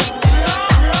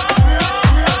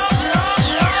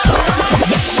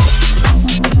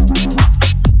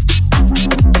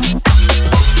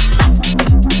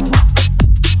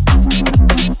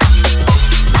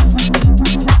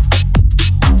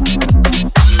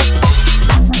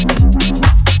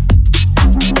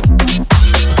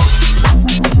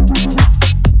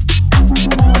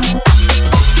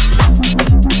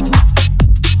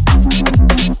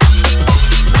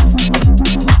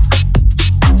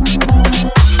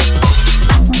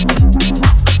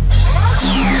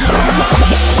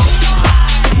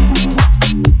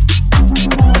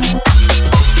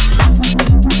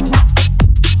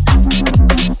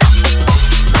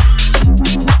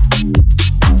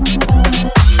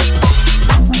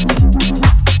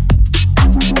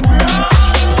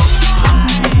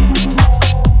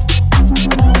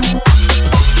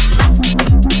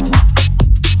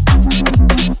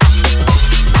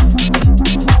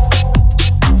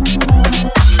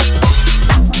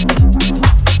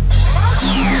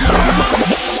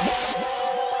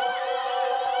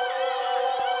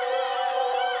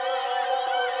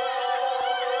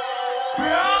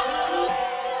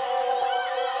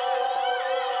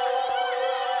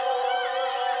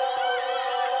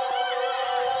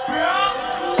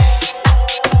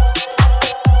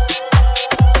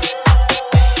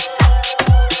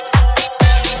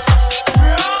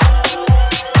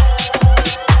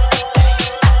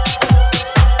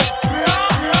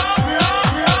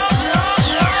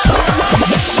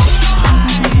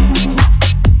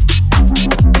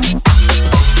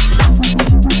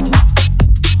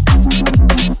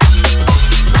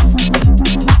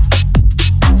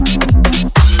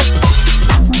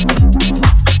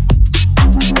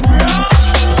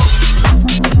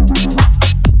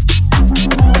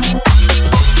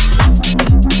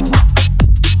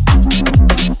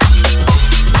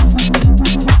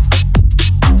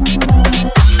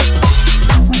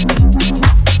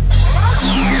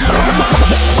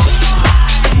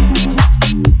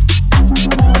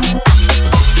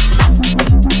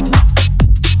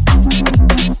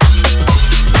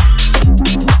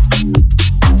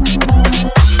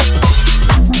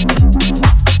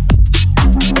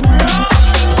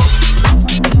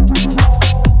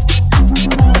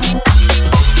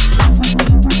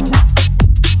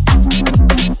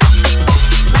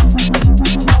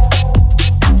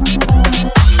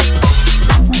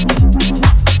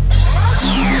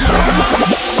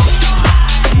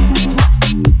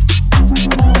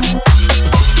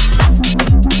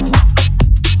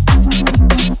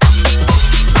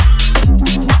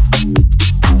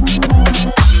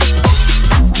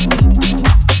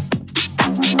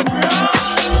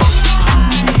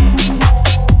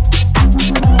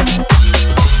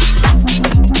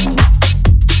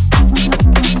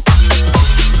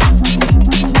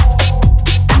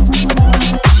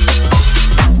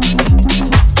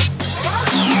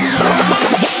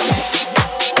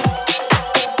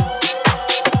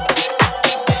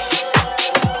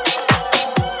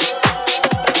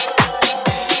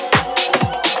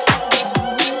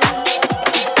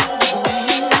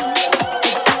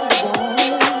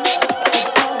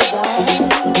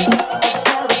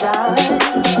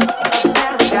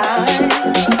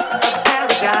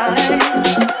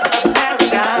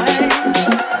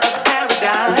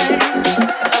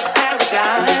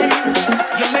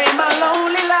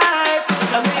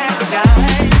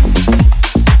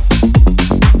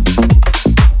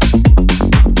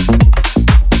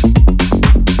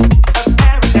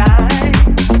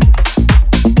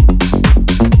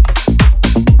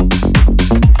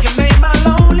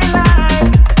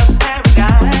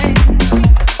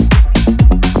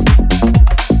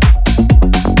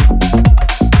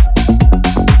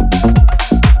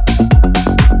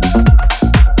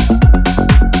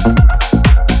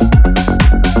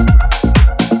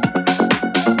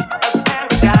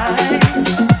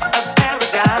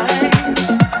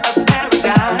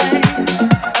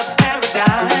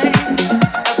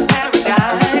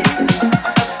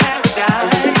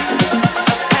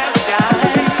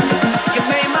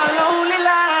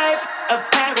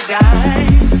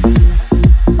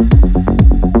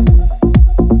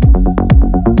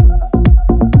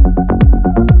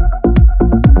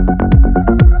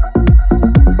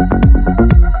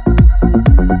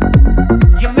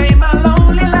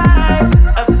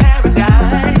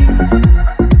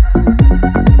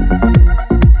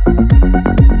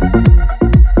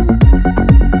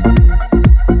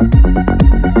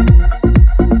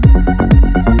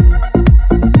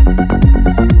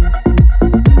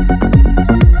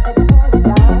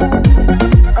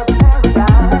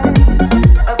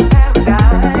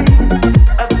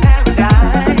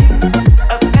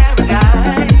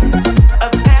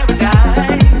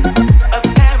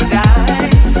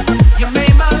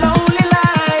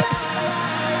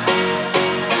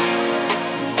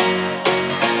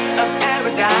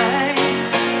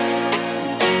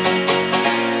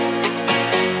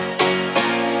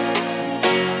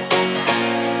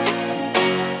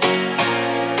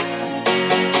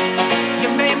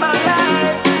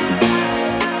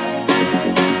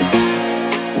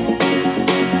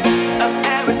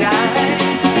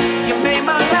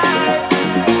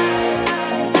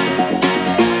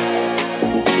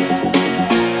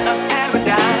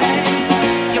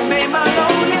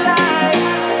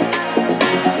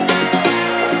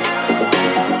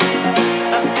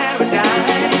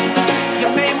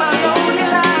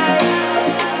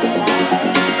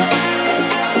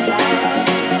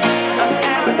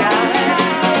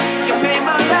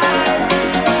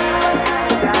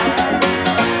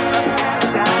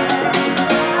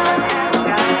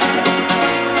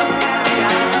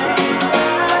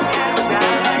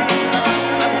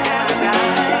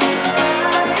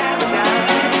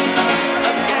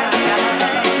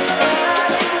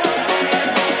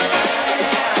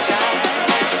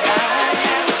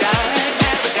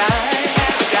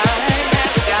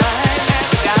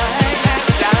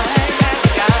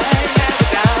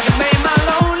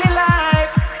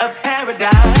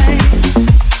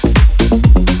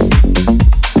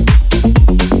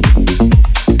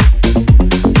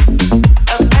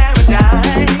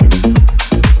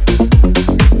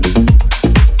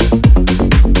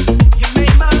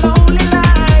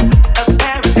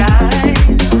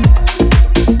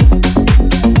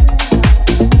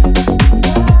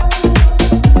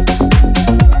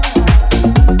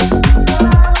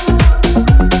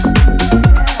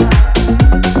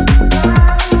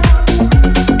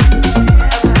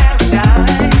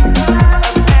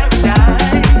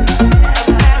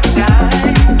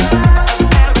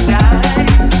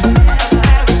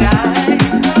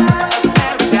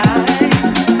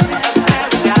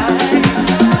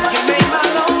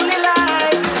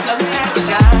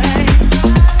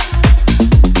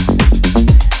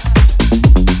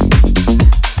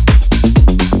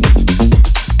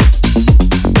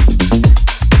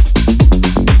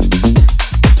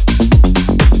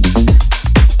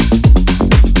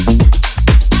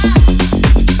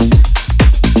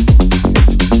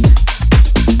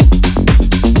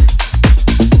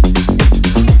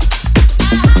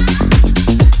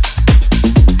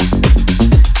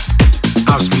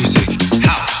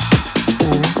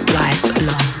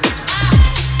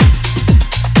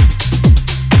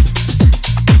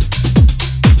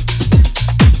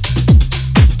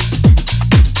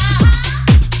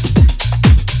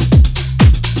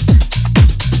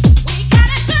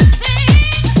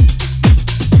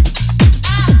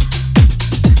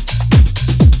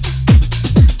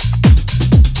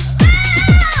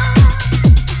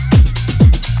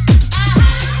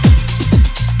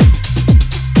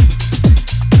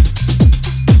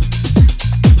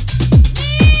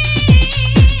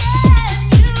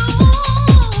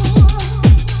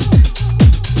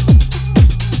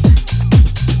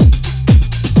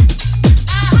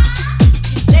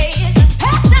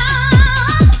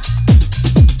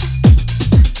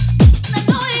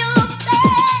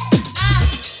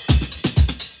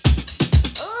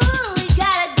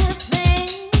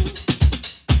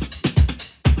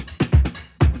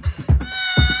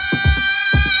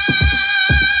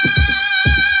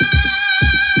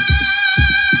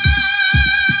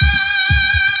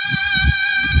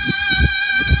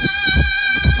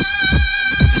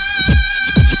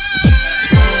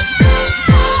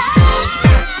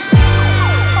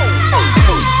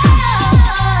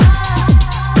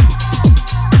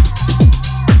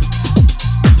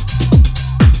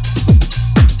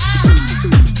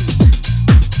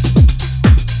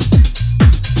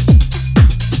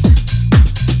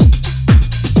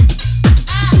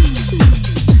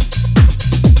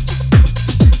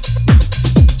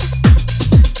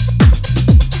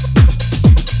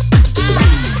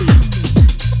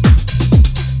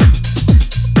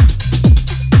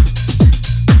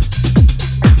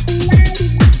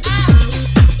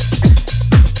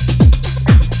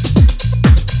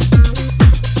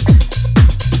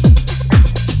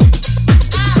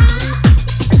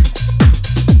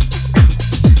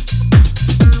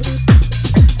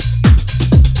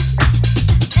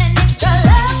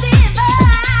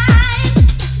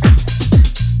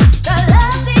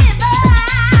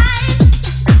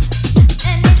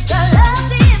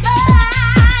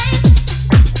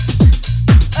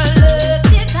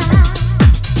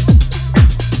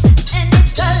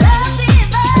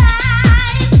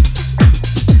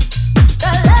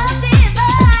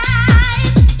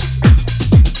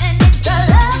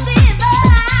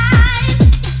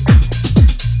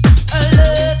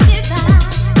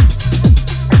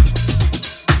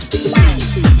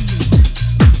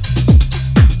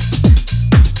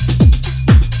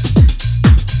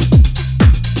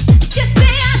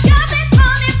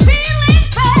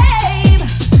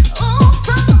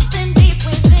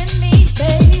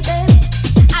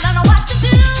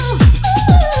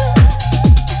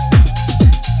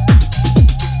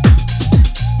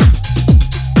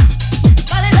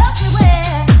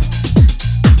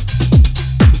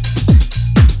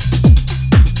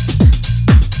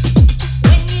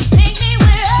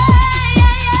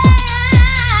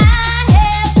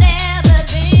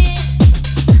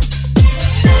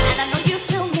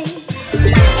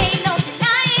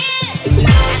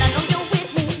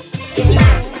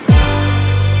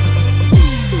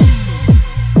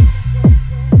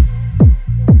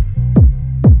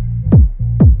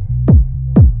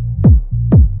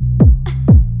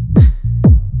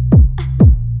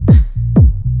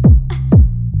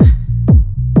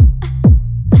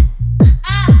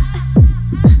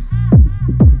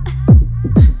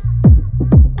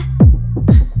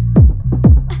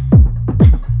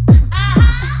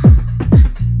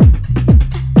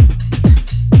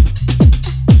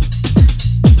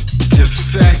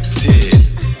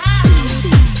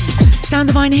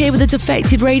 Divine here with a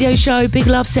Defected radio show. Big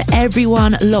love to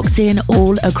everyone locked in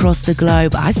all across the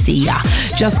globe. I see ya.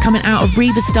 Just coming out of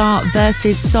Riva Starr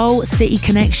versus Soul City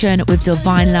Connection with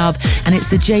Divine Love, and it's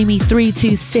the Jamie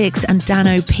 326 and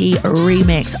Danou P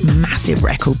remix. Massive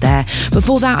record there.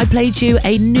 Before that, I played you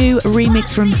a new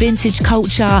remix from Vintage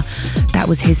Culture. That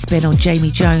was his spin on Jamie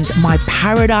Jones' My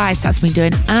Paradise. That's been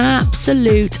doing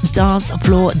absolute dance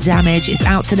floor damage. It's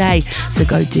out today, so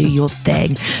go do your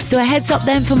thing. So a heads up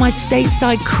then for my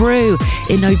stateside crew.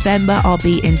 In November, I'll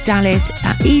be in Dallas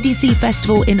at EDC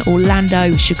Festival in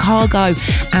Orlando, Chicago,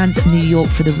 and New York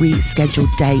for the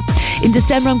rescheduled date. In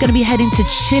December, I'm going to be heading to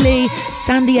Chile,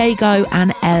 San Diego,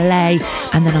 and LA,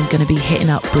 and then I'm going to be hitting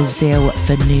up Brazil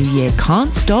for New Year.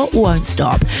 Can't stop, won't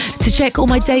stop. To check all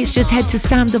my dates, just head to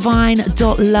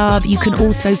samdivine.love. You can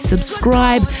also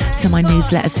subscribe to my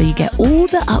newsletter so you get all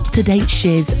the up-to-date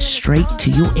shiz straight to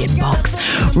your inbox.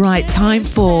 Right, time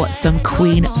for some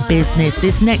Queen business.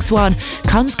 This next one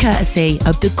comes courtesy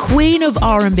of the Queen of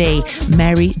R&B,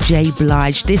 Mary J.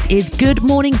 Blige. This is Good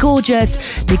Morning Gorgeous,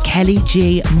 the Kelly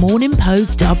G Morning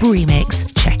Pose dub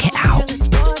remix. Check it out.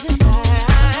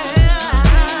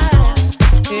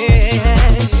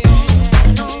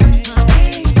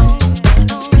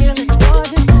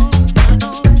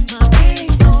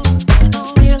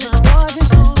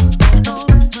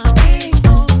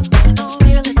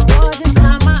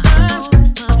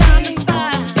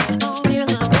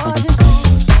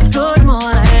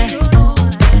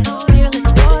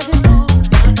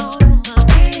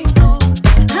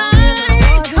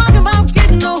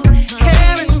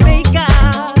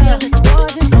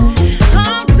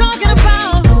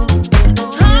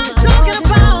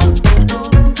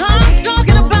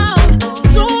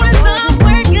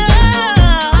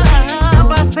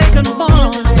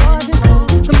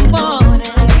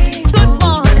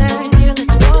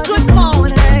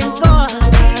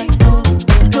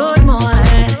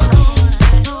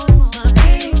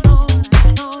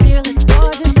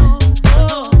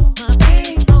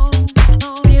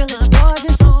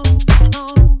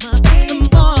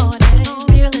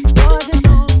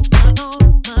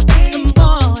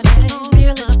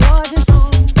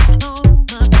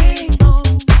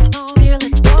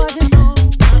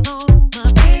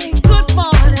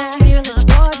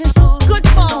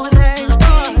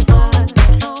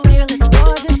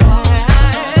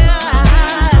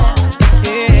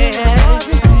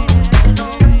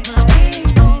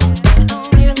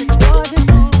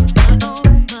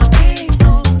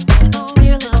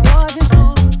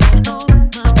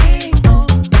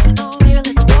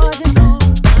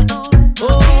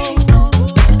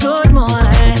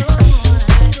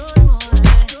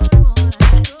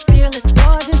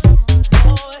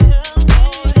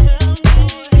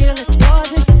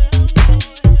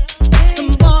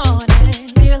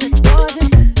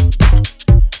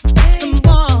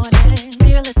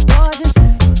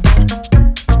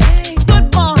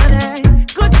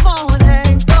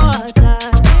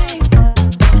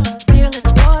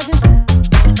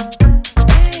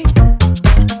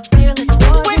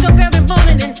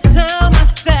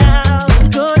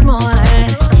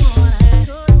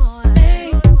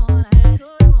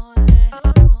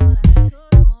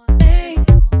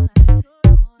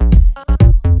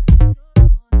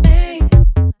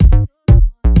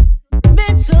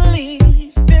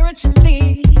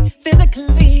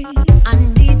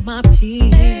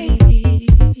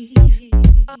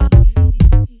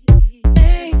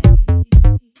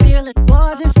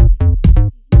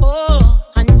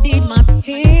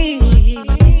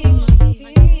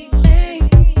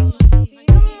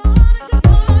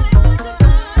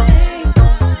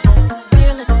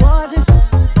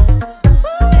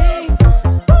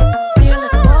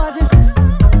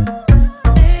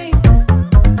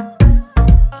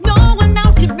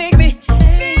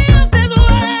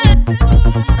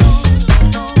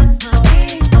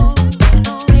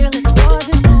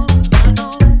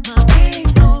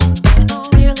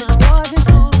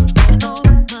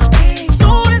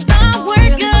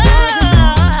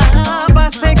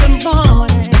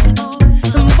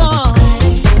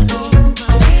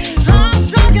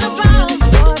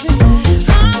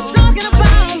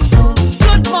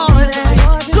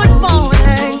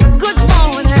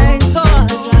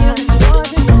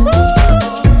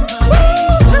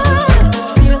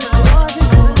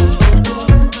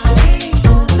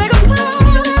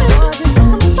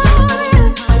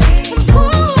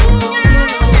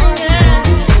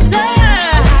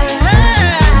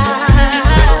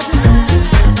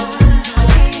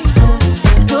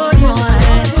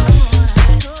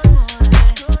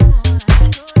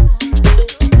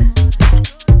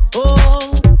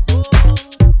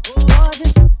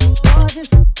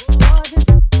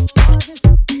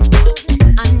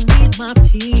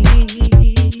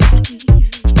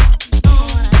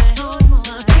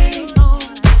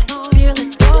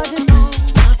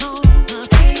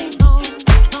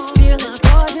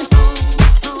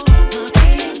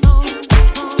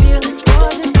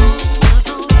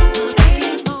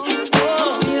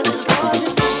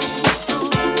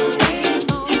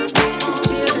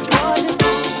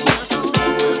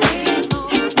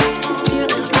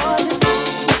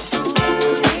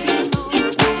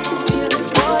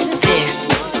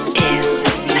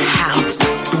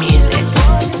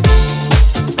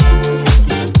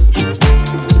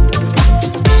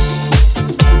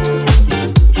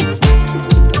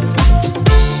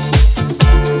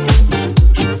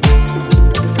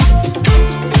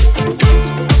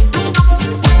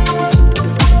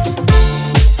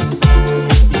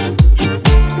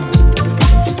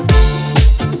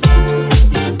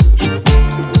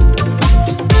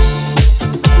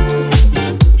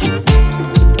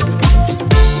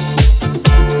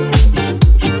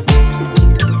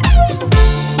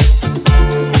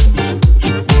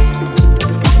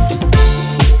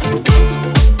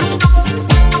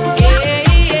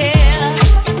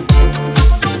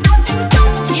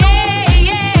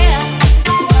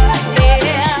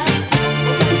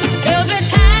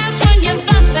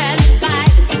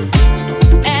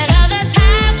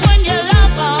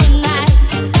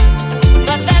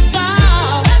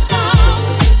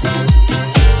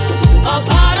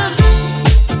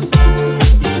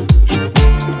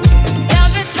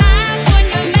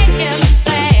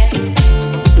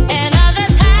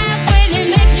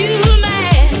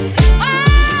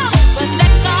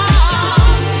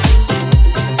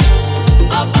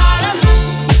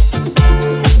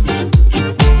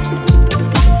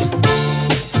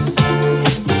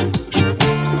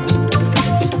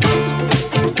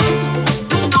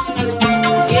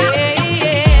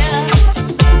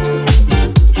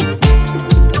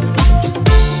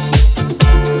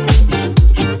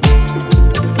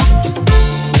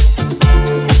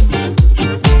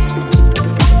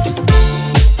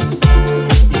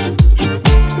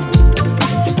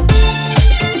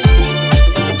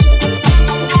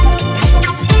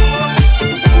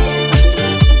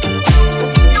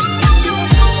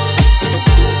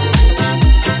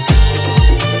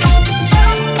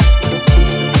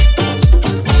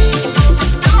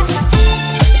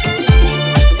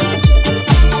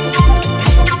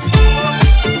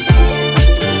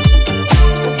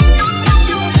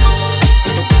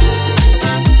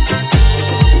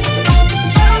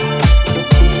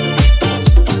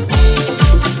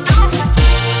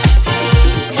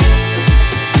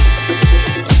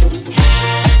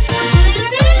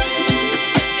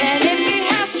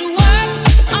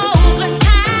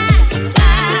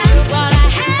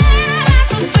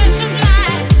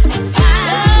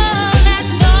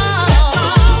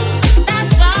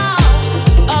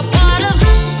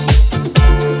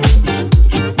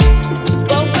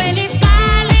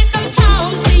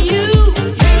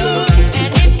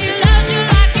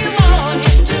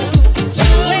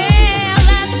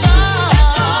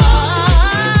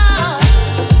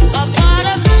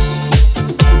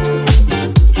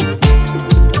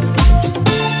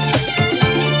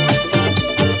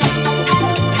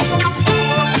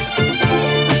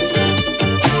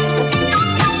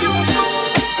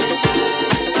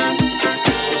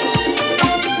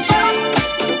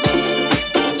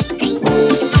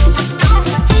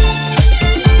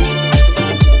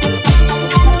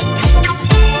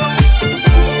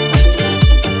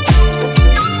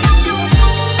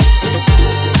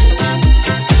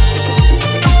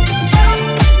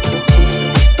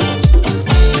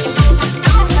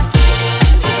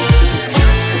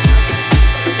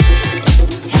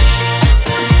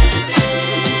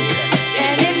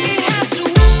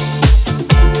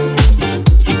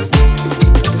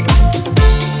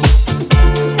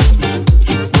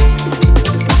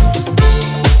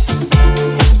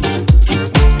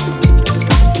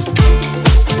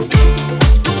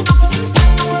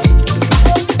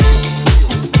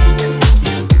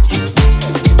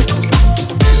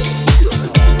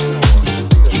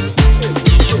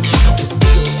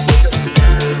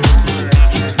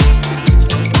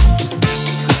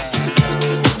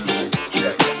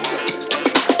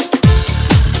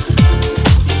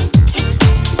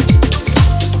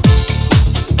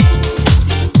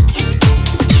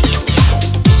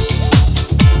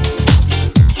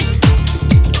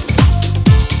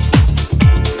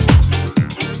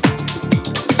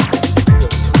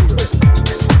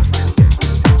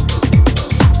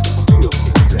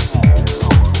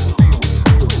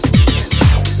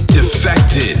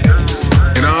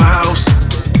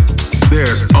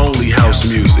 America's only house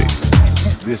music.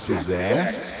 This is the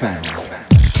acid sound.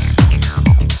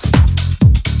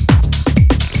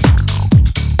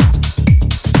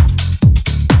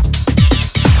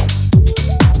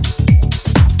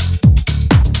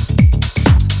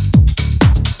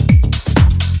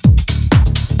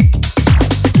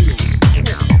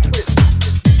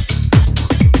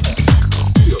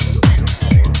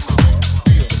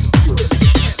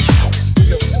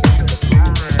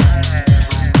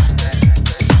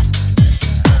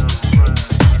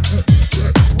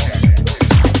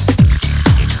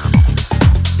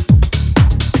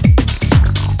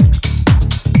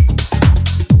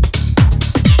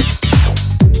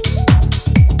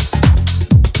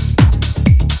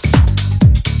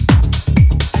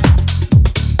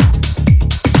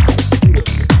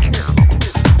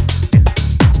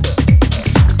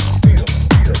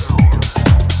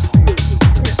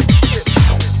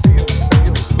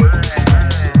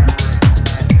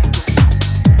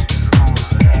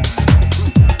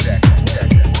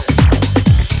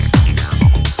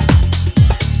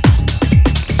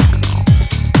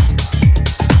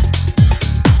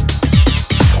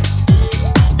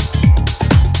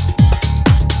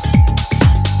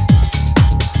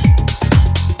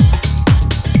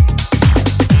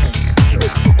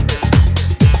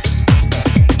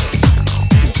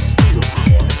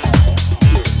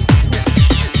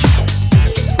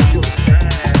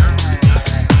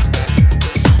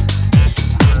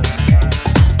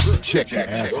 Check your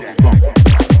ass funk.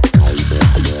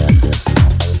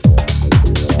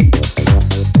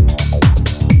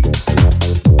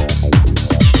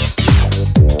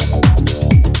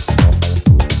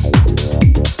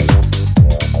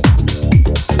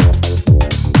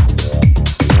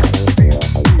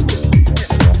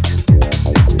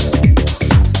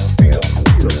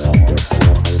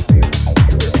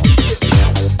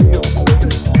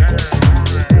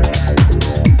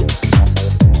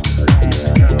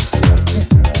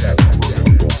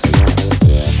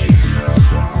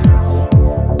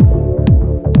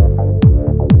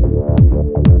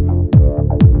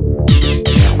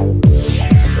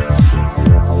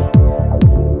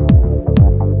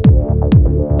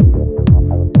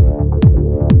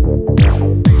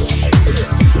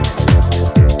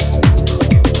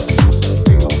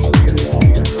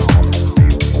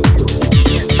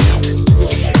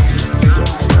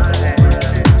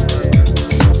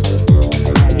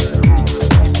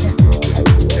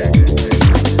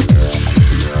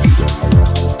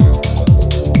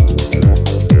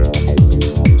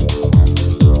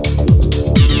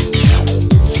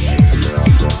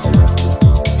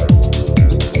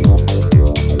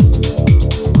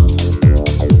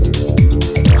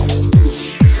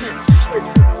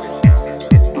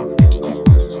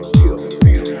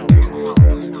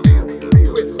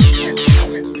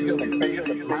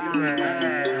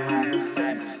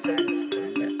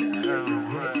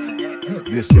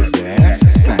 This is the acid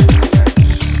sound.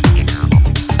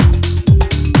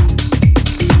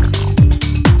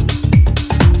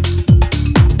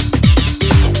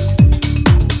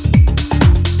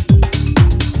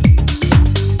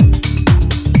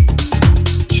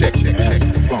 Check your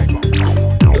acid funk.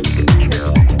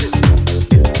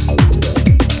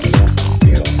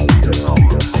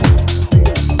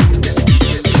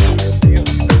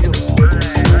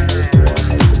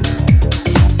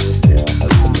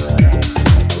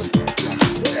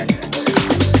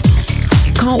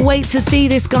 Can't wait to see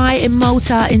this guy in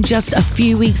Malta in just a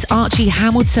few weeks. Archie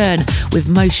Hamilton with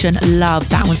Motion Love.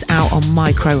 That one's out on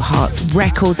Micro Hearts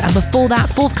Records. And before that,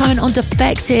 forthcoming on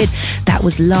Defected, that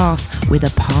was Last with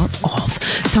a Part Of.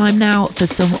 Time now for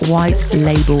some white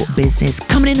label business.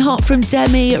 Coming in hot from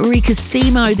Demi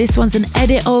Ricasimo. This one's an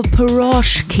edit of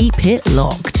Parosh. Keep it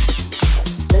locked.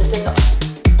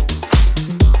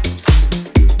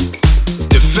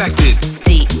 Defected.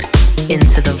 Deep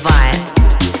into the vibe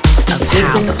of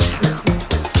house.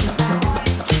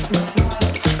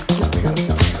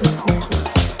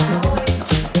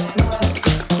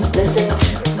 Listen.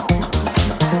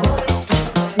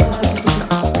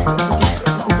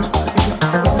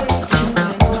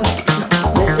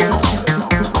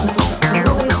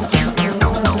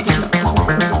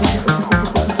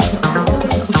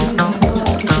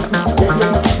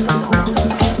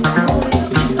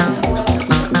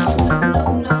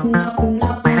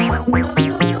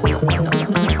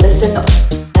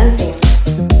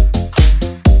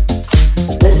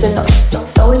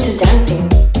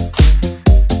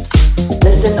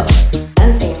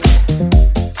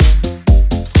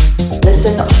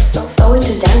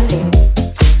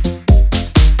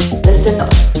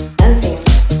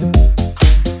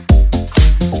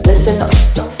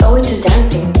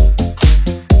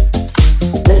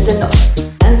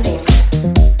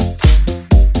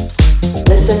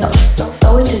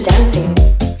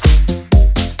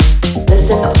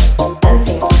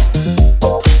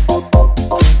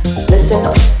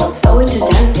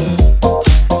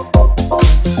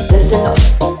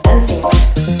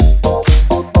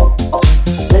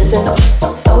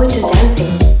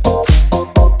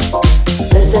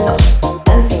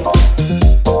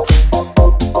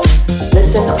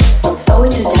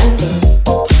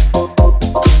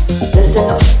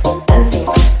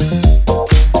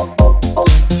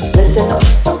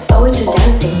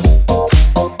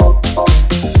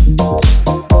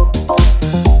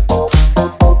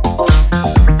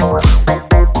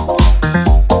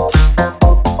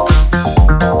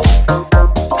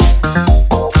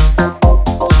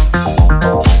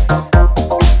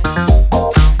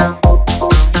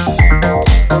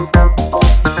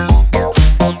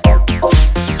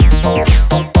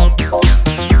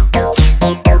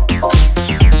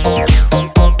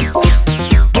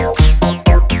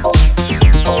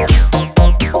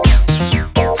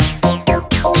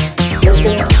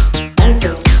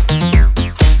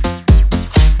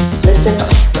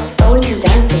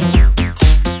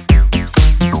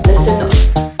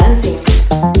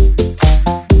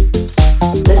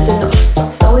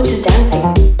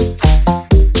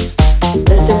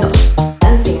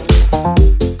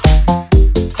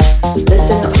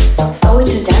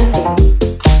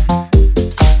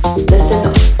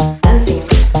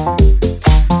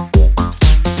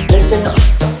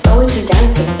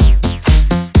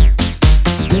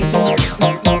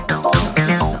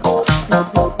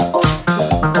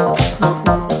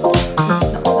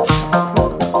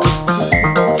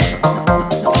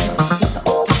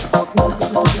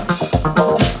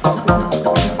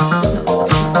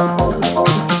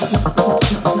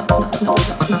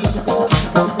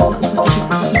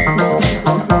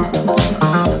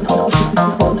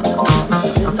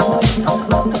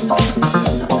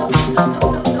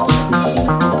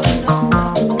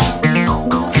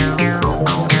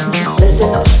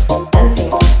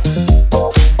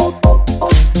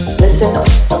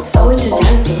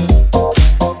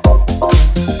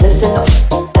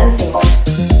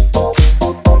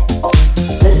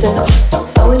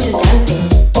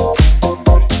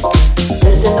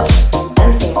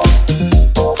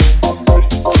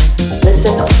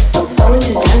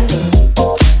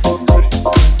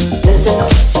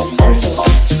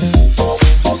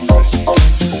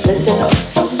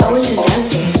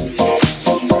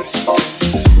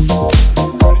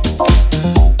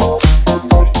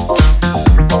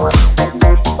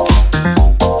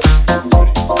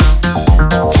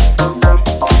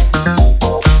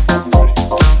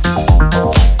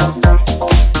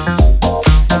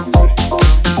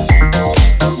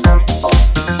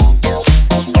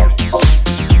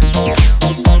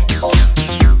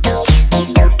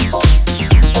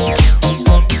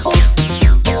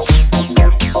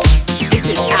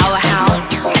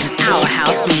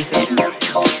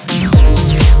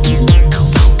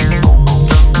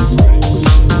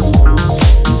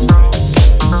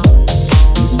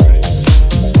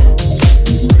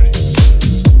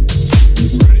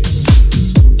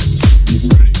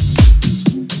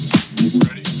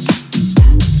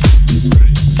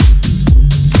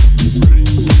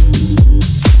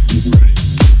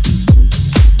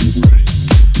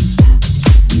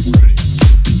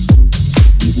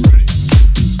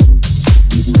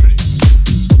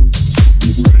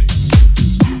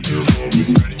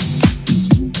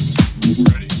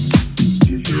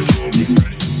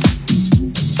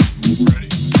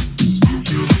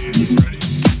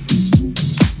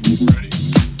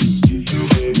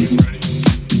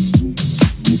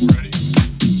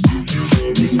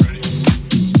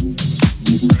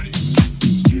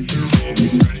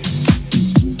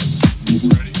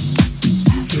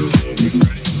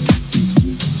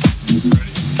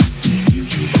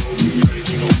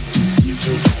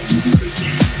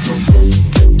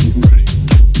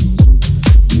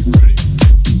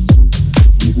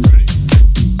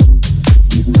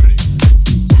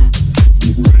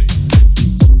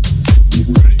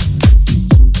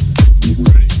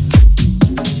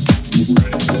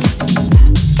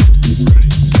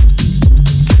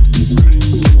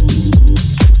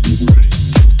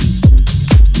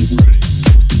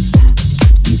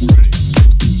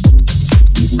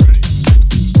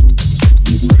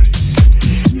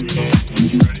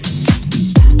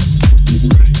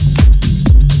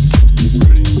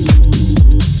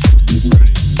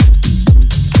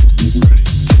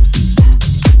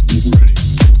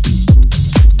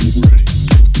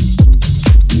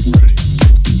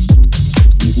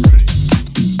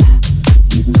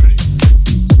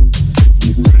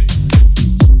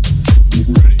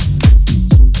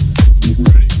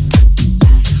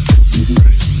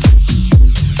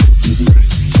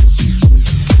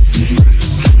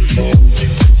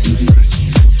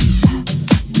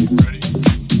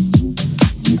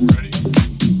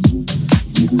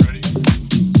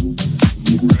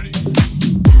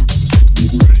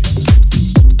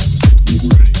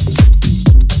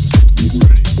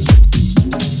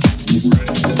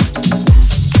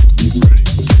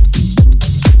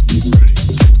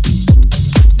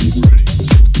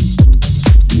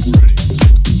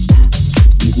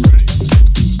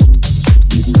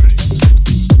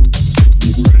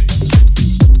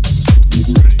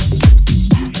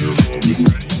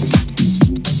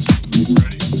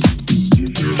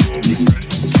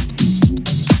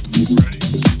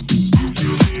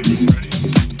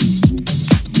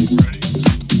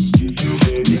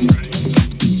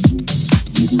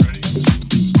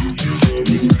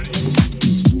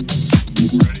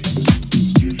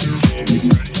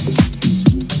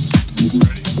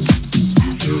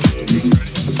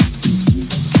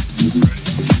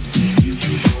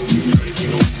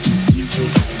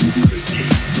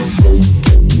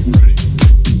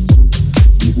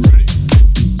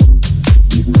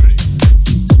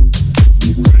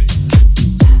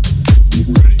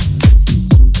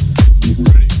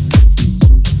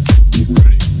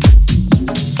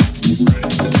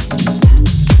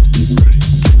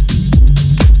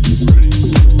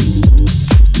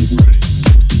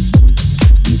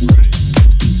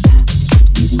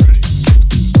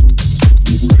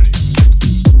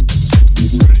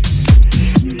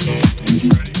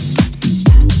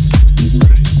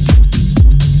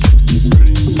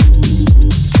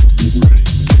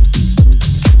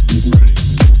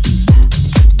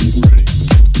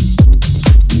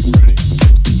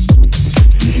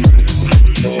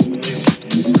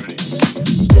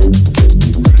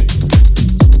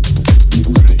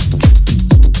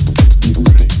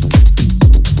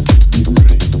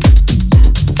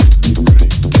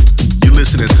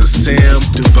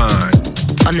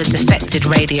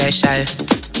 Defected Radio Show.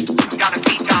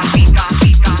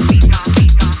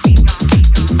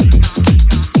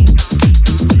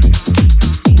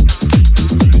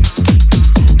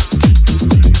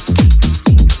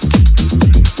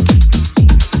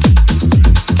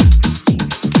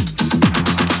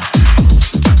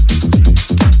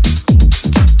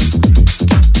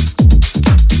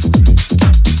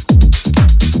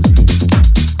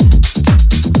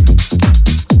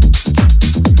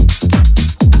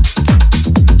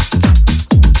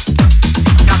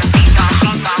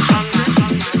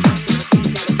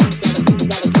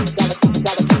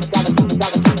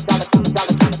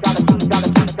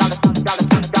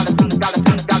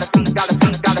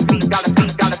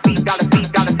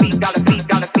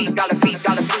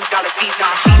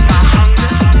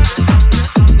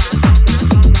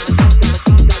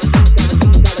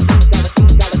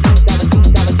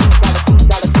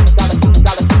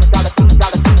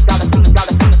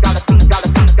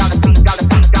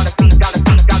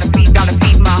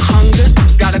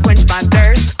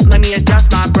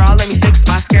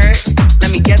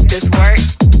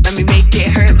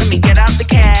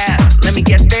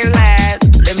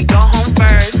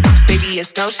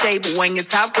 But when your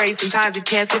top grade, sometimes you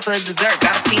can't sit for dessert.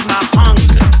 Gotta feed my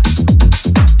hunger.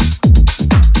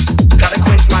 Gotta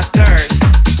quench my thirst.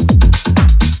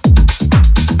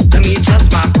 Let me adjust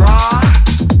my bra.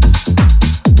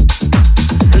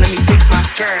 And let me fix my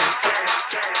skirt.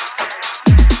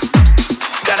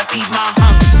 Gotta feed my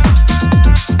hunger.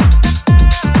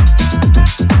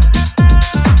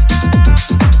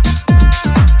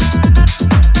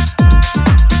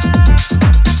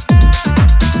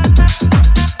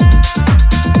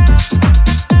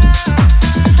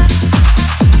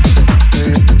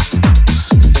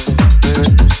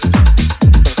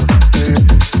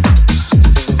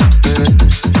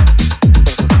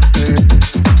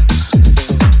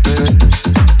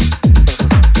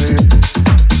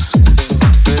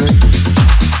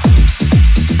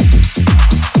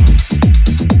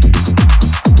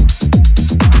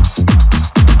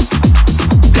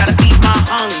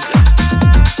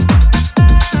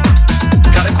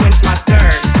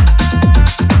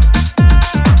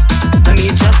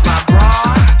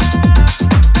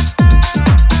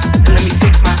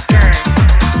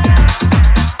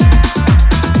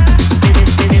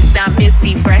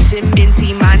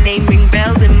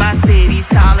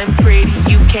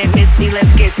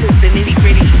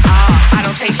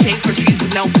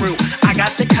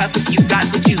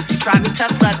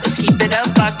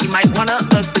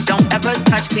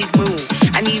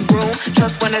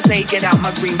 Get out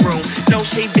my green room. No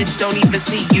shade, bitch, don't even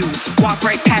see you. Walk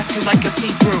right past you like a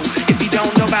see-through. If you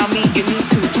don't know about me, you need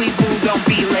to. Please boo, don't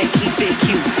be late, keep it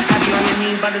cute. Have you on your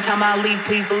knees by the time I leave.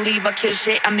 Please believe I kill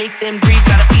shit, I make them grieve.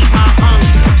 Gotta feed my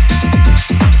hunger.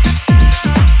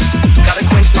 Gotta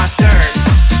quench my thirst.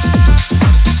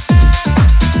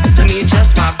 Let me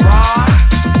adjust my bra.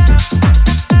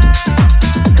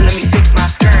 And let me fix my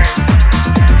skirt.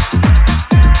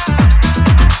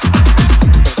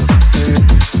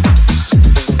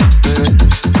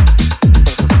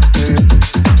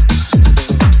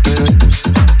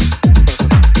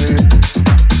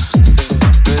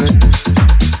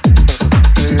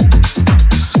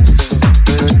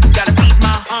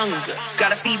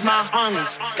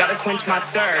 Gotta quench my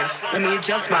thirst. Let me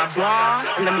adjust my bra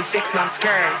and let me fix my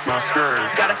skirt. My skirt.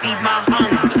 Gotta feed my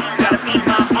hunger. Gotta feed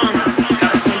my hunger.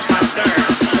 Gotta quench my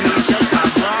thirst. Let me adjust my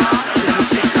bra and let me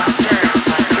fix my skirt.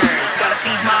 My skirt. Gotta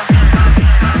feed my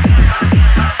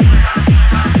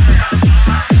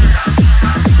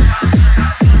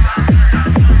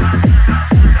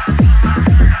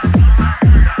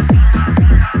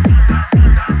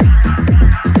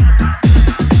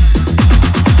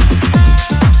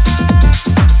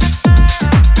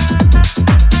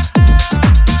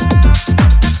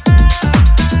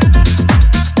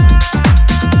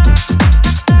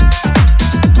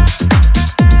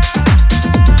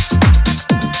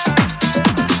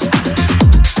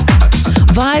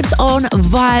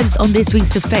Vibes on this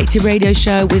week's Defected Radio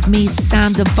Show with me,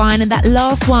 Sam Divine, and that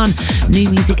last one, new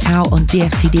music out on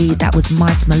DFTD, that was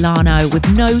Mice Milano with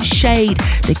No Shade,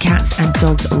 the Cats and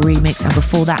Dogs remix, and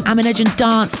before that, I'm a Legend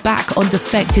Dance back on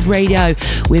Defected Radio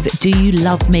with Do You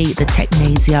Love Me, the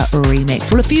Technasia remix.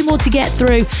 Well, a few more to get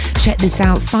through. Check this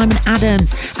out, Simon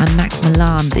Adams and Max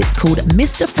Milan. It's called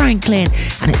Mr. Franklin,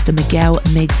 and it's the Miguel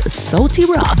Miggs Salty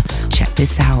Rub. Check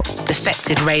this out.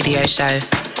 Defected Radio Show.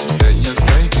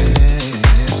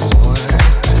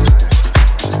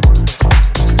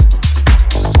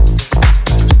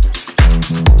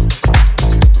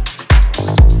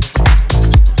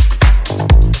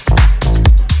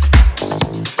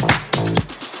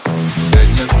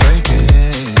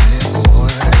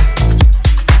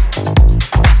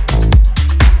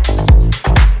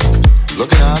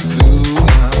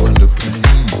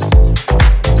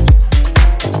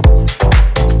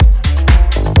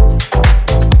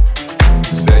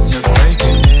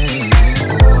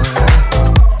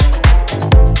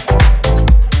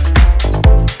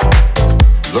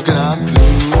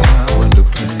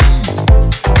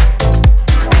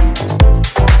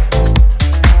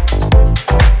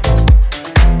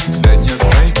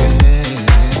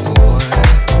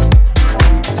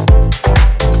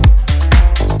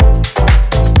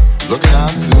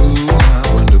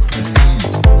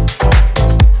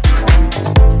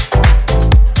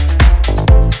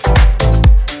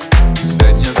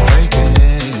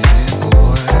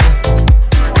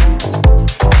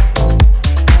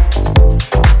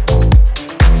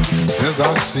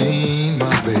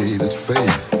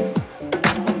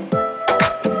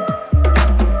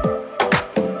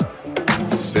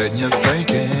 Setting you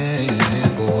thinking,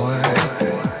 boy.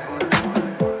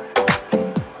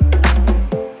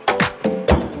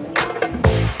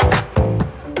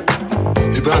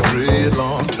 You've been a great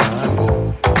long time,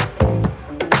 boy.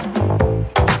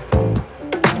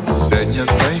 Setting you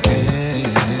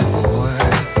thinking, boy.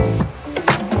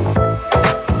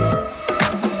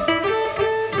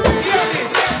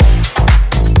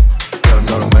 Got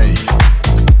another mate.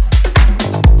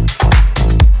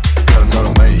 Got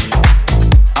another mate.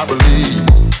 I believe.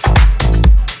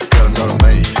 Got another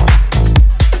mate.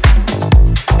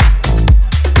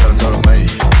 Got another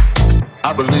mate. I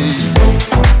believe.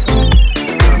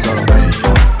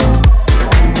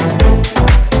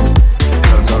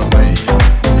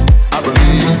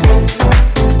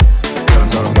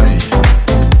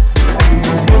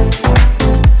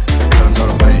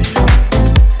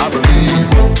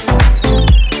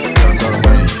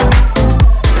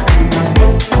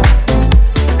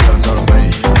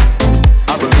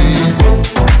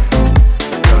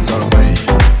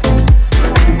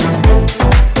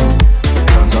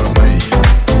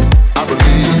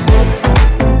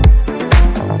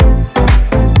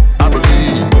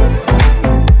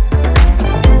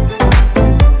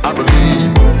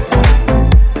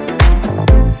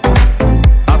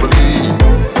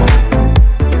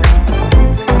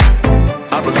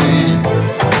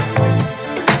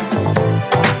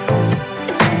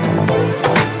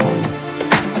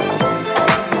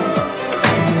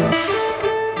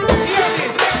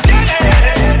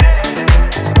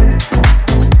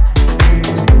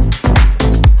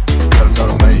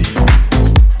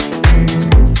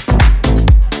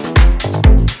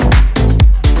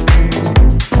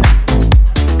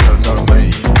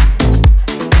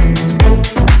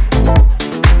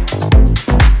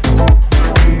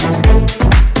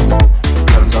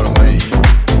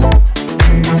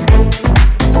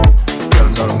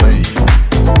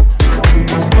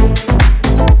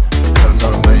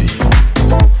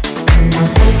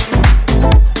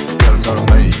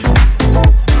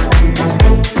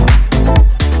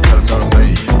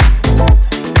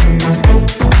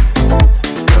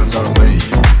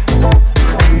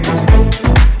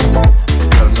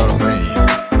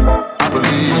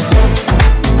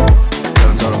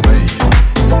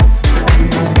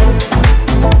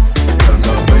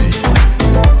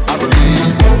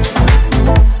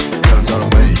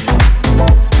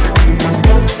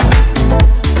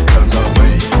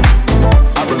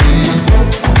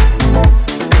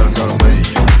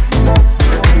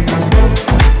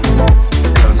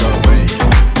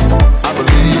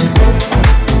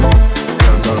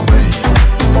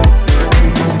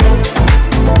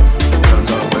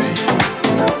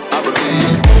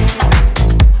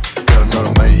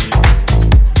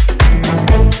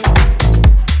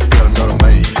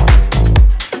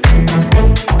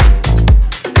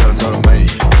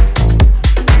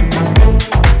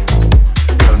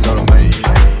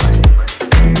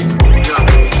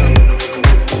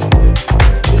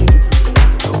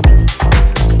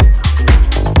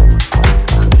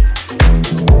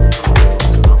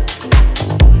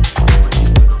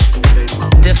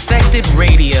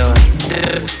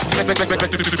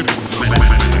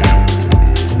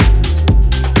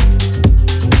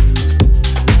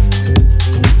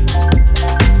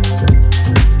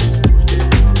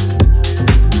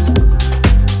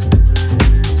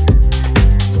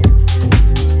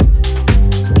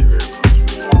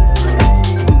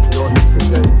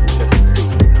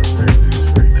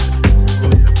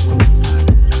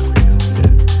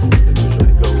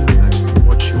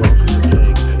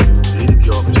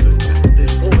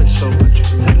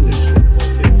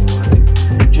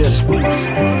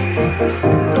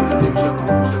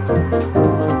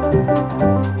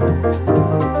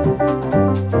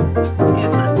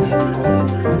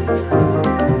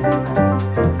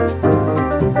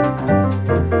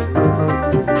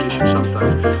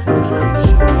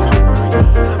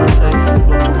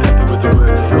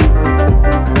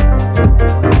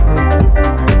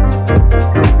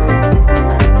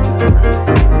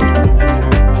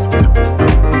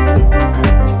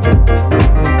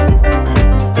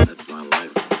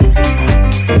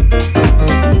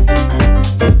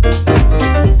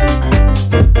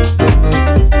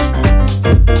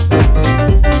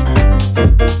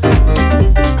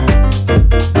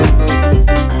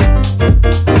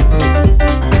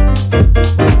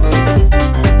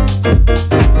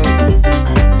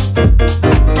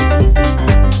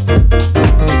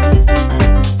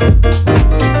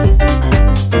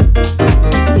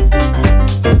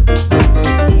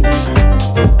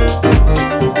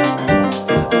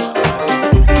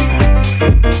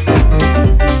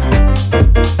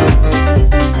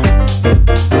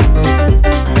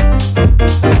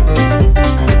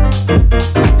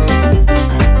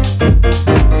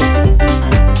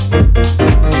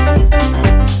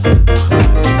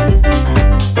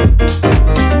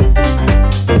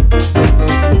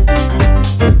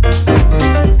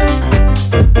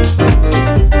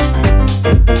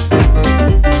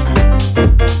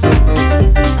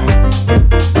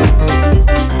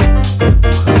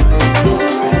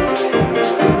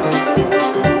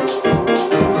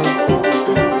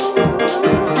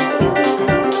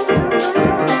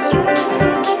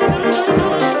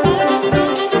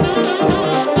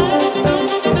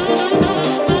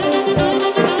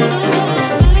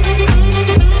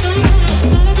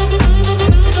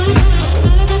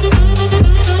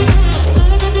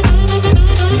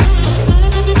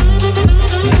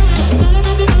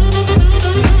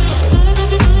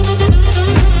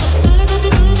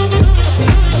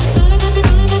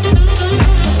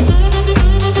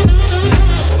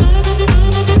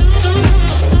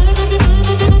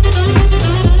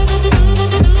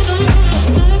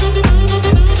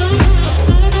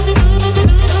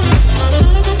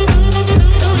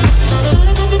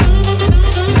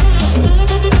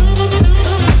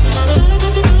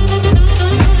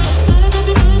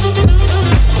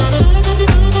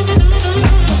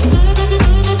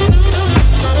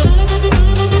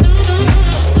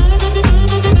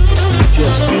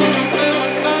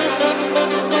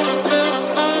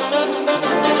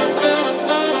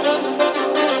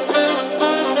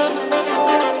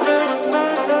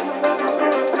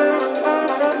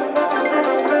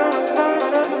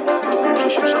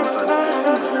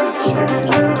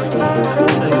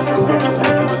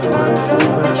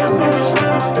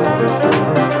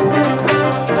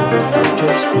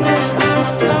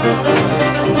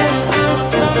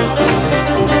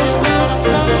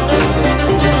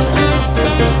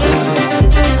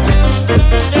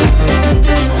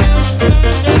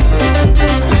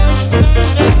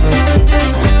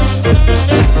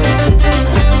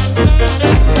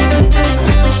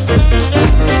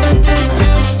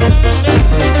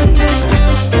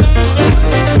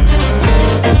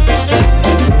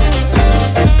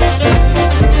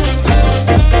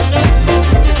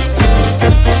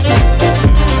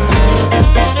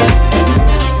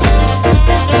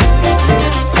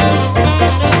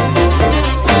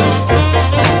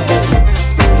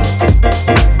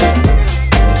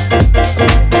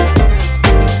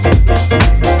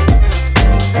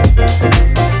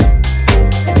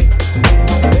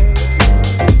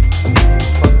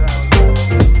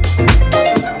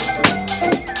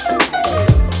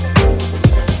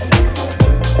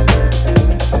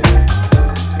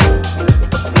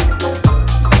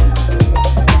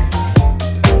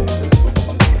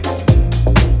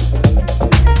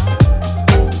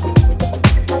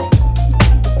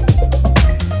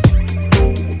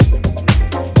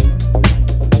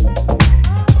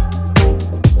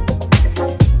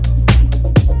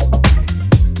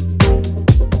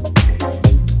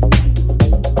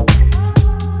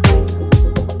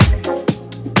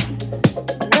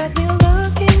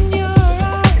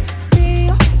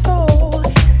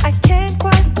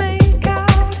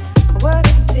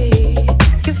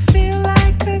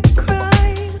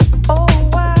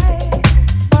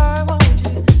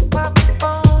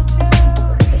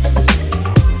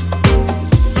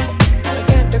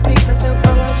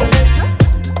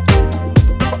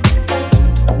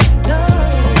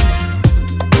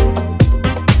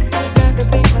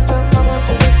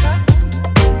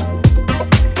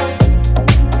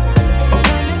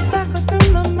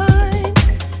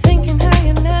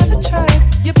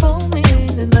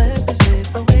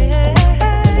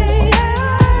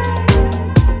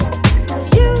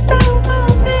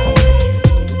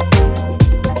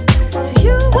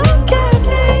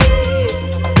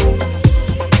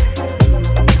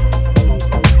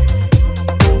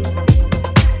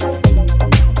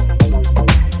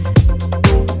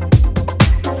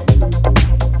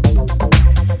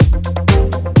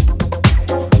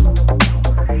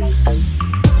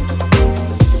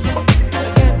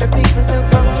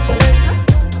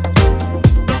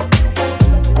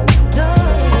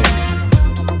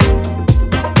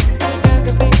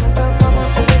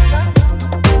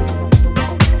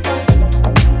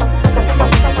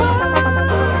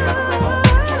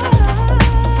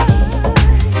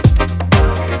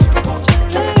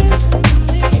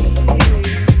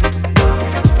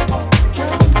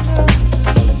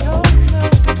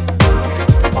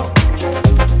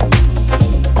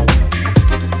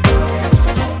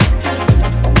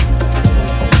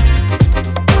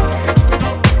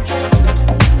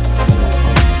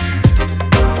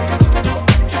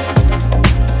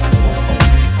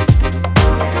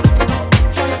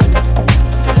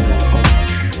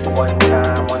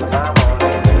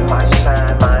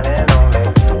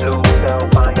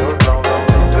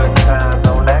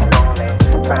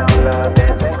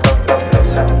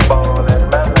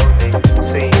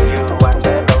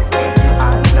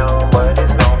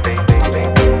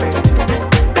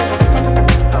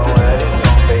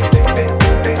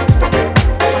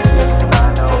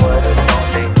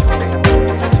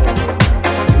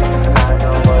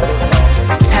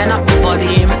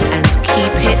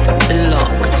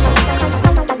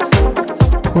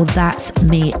 Well, that's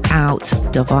me out,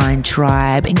 Divine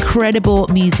Tribe. Incredible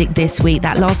music this week.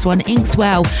 That last one,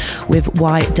 Inkswell, with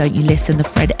Why Don't You Listen, the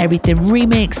Fred Everything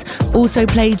remix. Also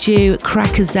played you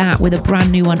Crackerzat with a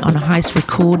brand new one on Heist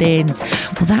Recordings.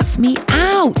 Well, that's me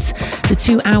out. The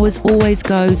 2 hours always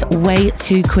goes way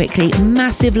too quickly.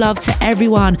 Massive love to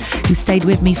everyone who stayed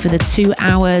with me for the 2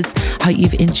 hours. Hope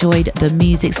you've enjoyed the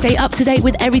music. Stay up to date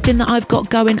with everything that I've got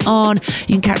going on.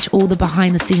 You can catch all the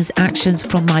behind the scenes actions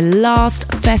from my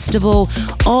last festival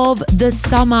of the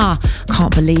summer.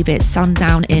 Can't believe it.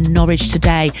 Sundown in Norwich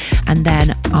today, and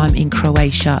then I'm in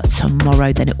Croatia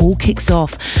tomorrow. Then it all kicks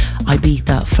off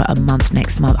Ibiza for a month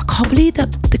next month. I can't believe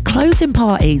that the closing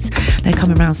parties, they're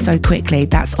coming around so quickly.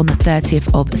 That's on the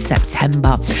 30th of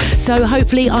September. So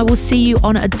hopefully I will see you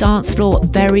on a dance floor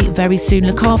very, very soon.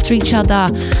 Look after each other.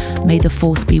 May the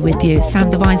force be with you. Sam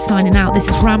Divine signing out. This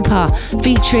is Rampa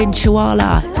featuring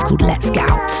Chihuahua. It's called Let's Get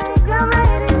Out.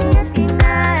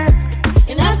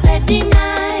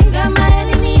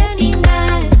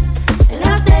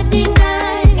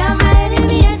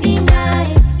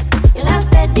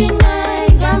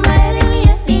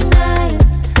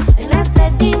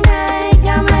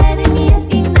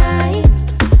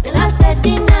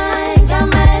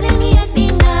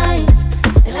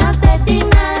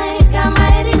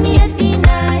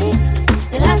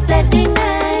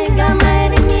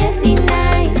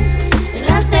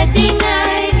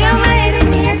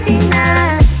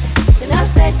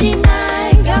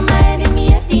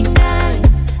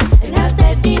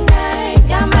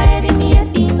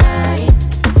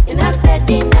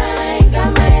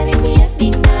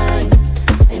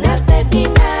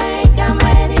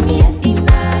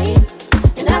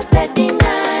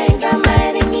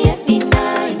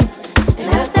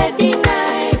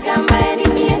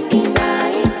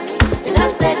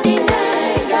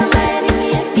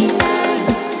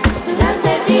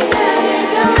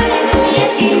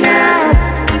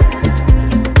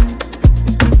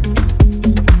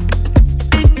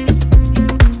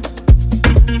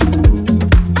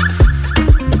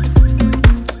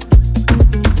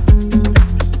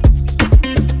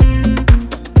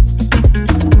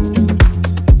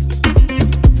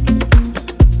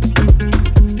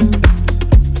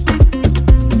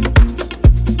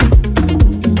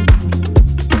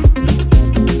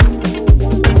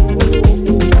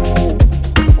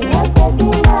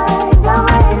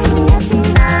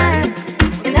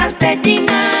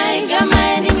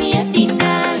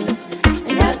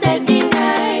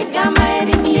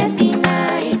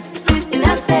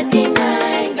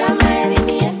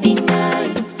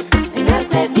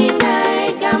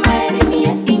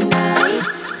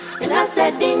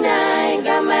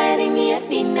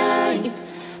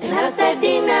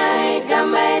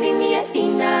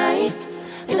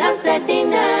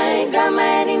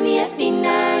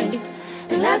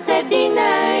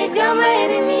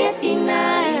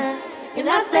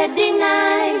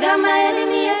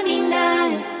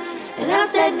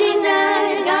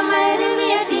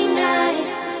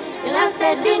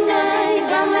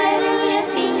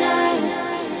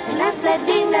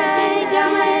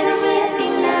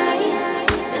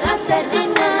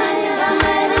 Deny.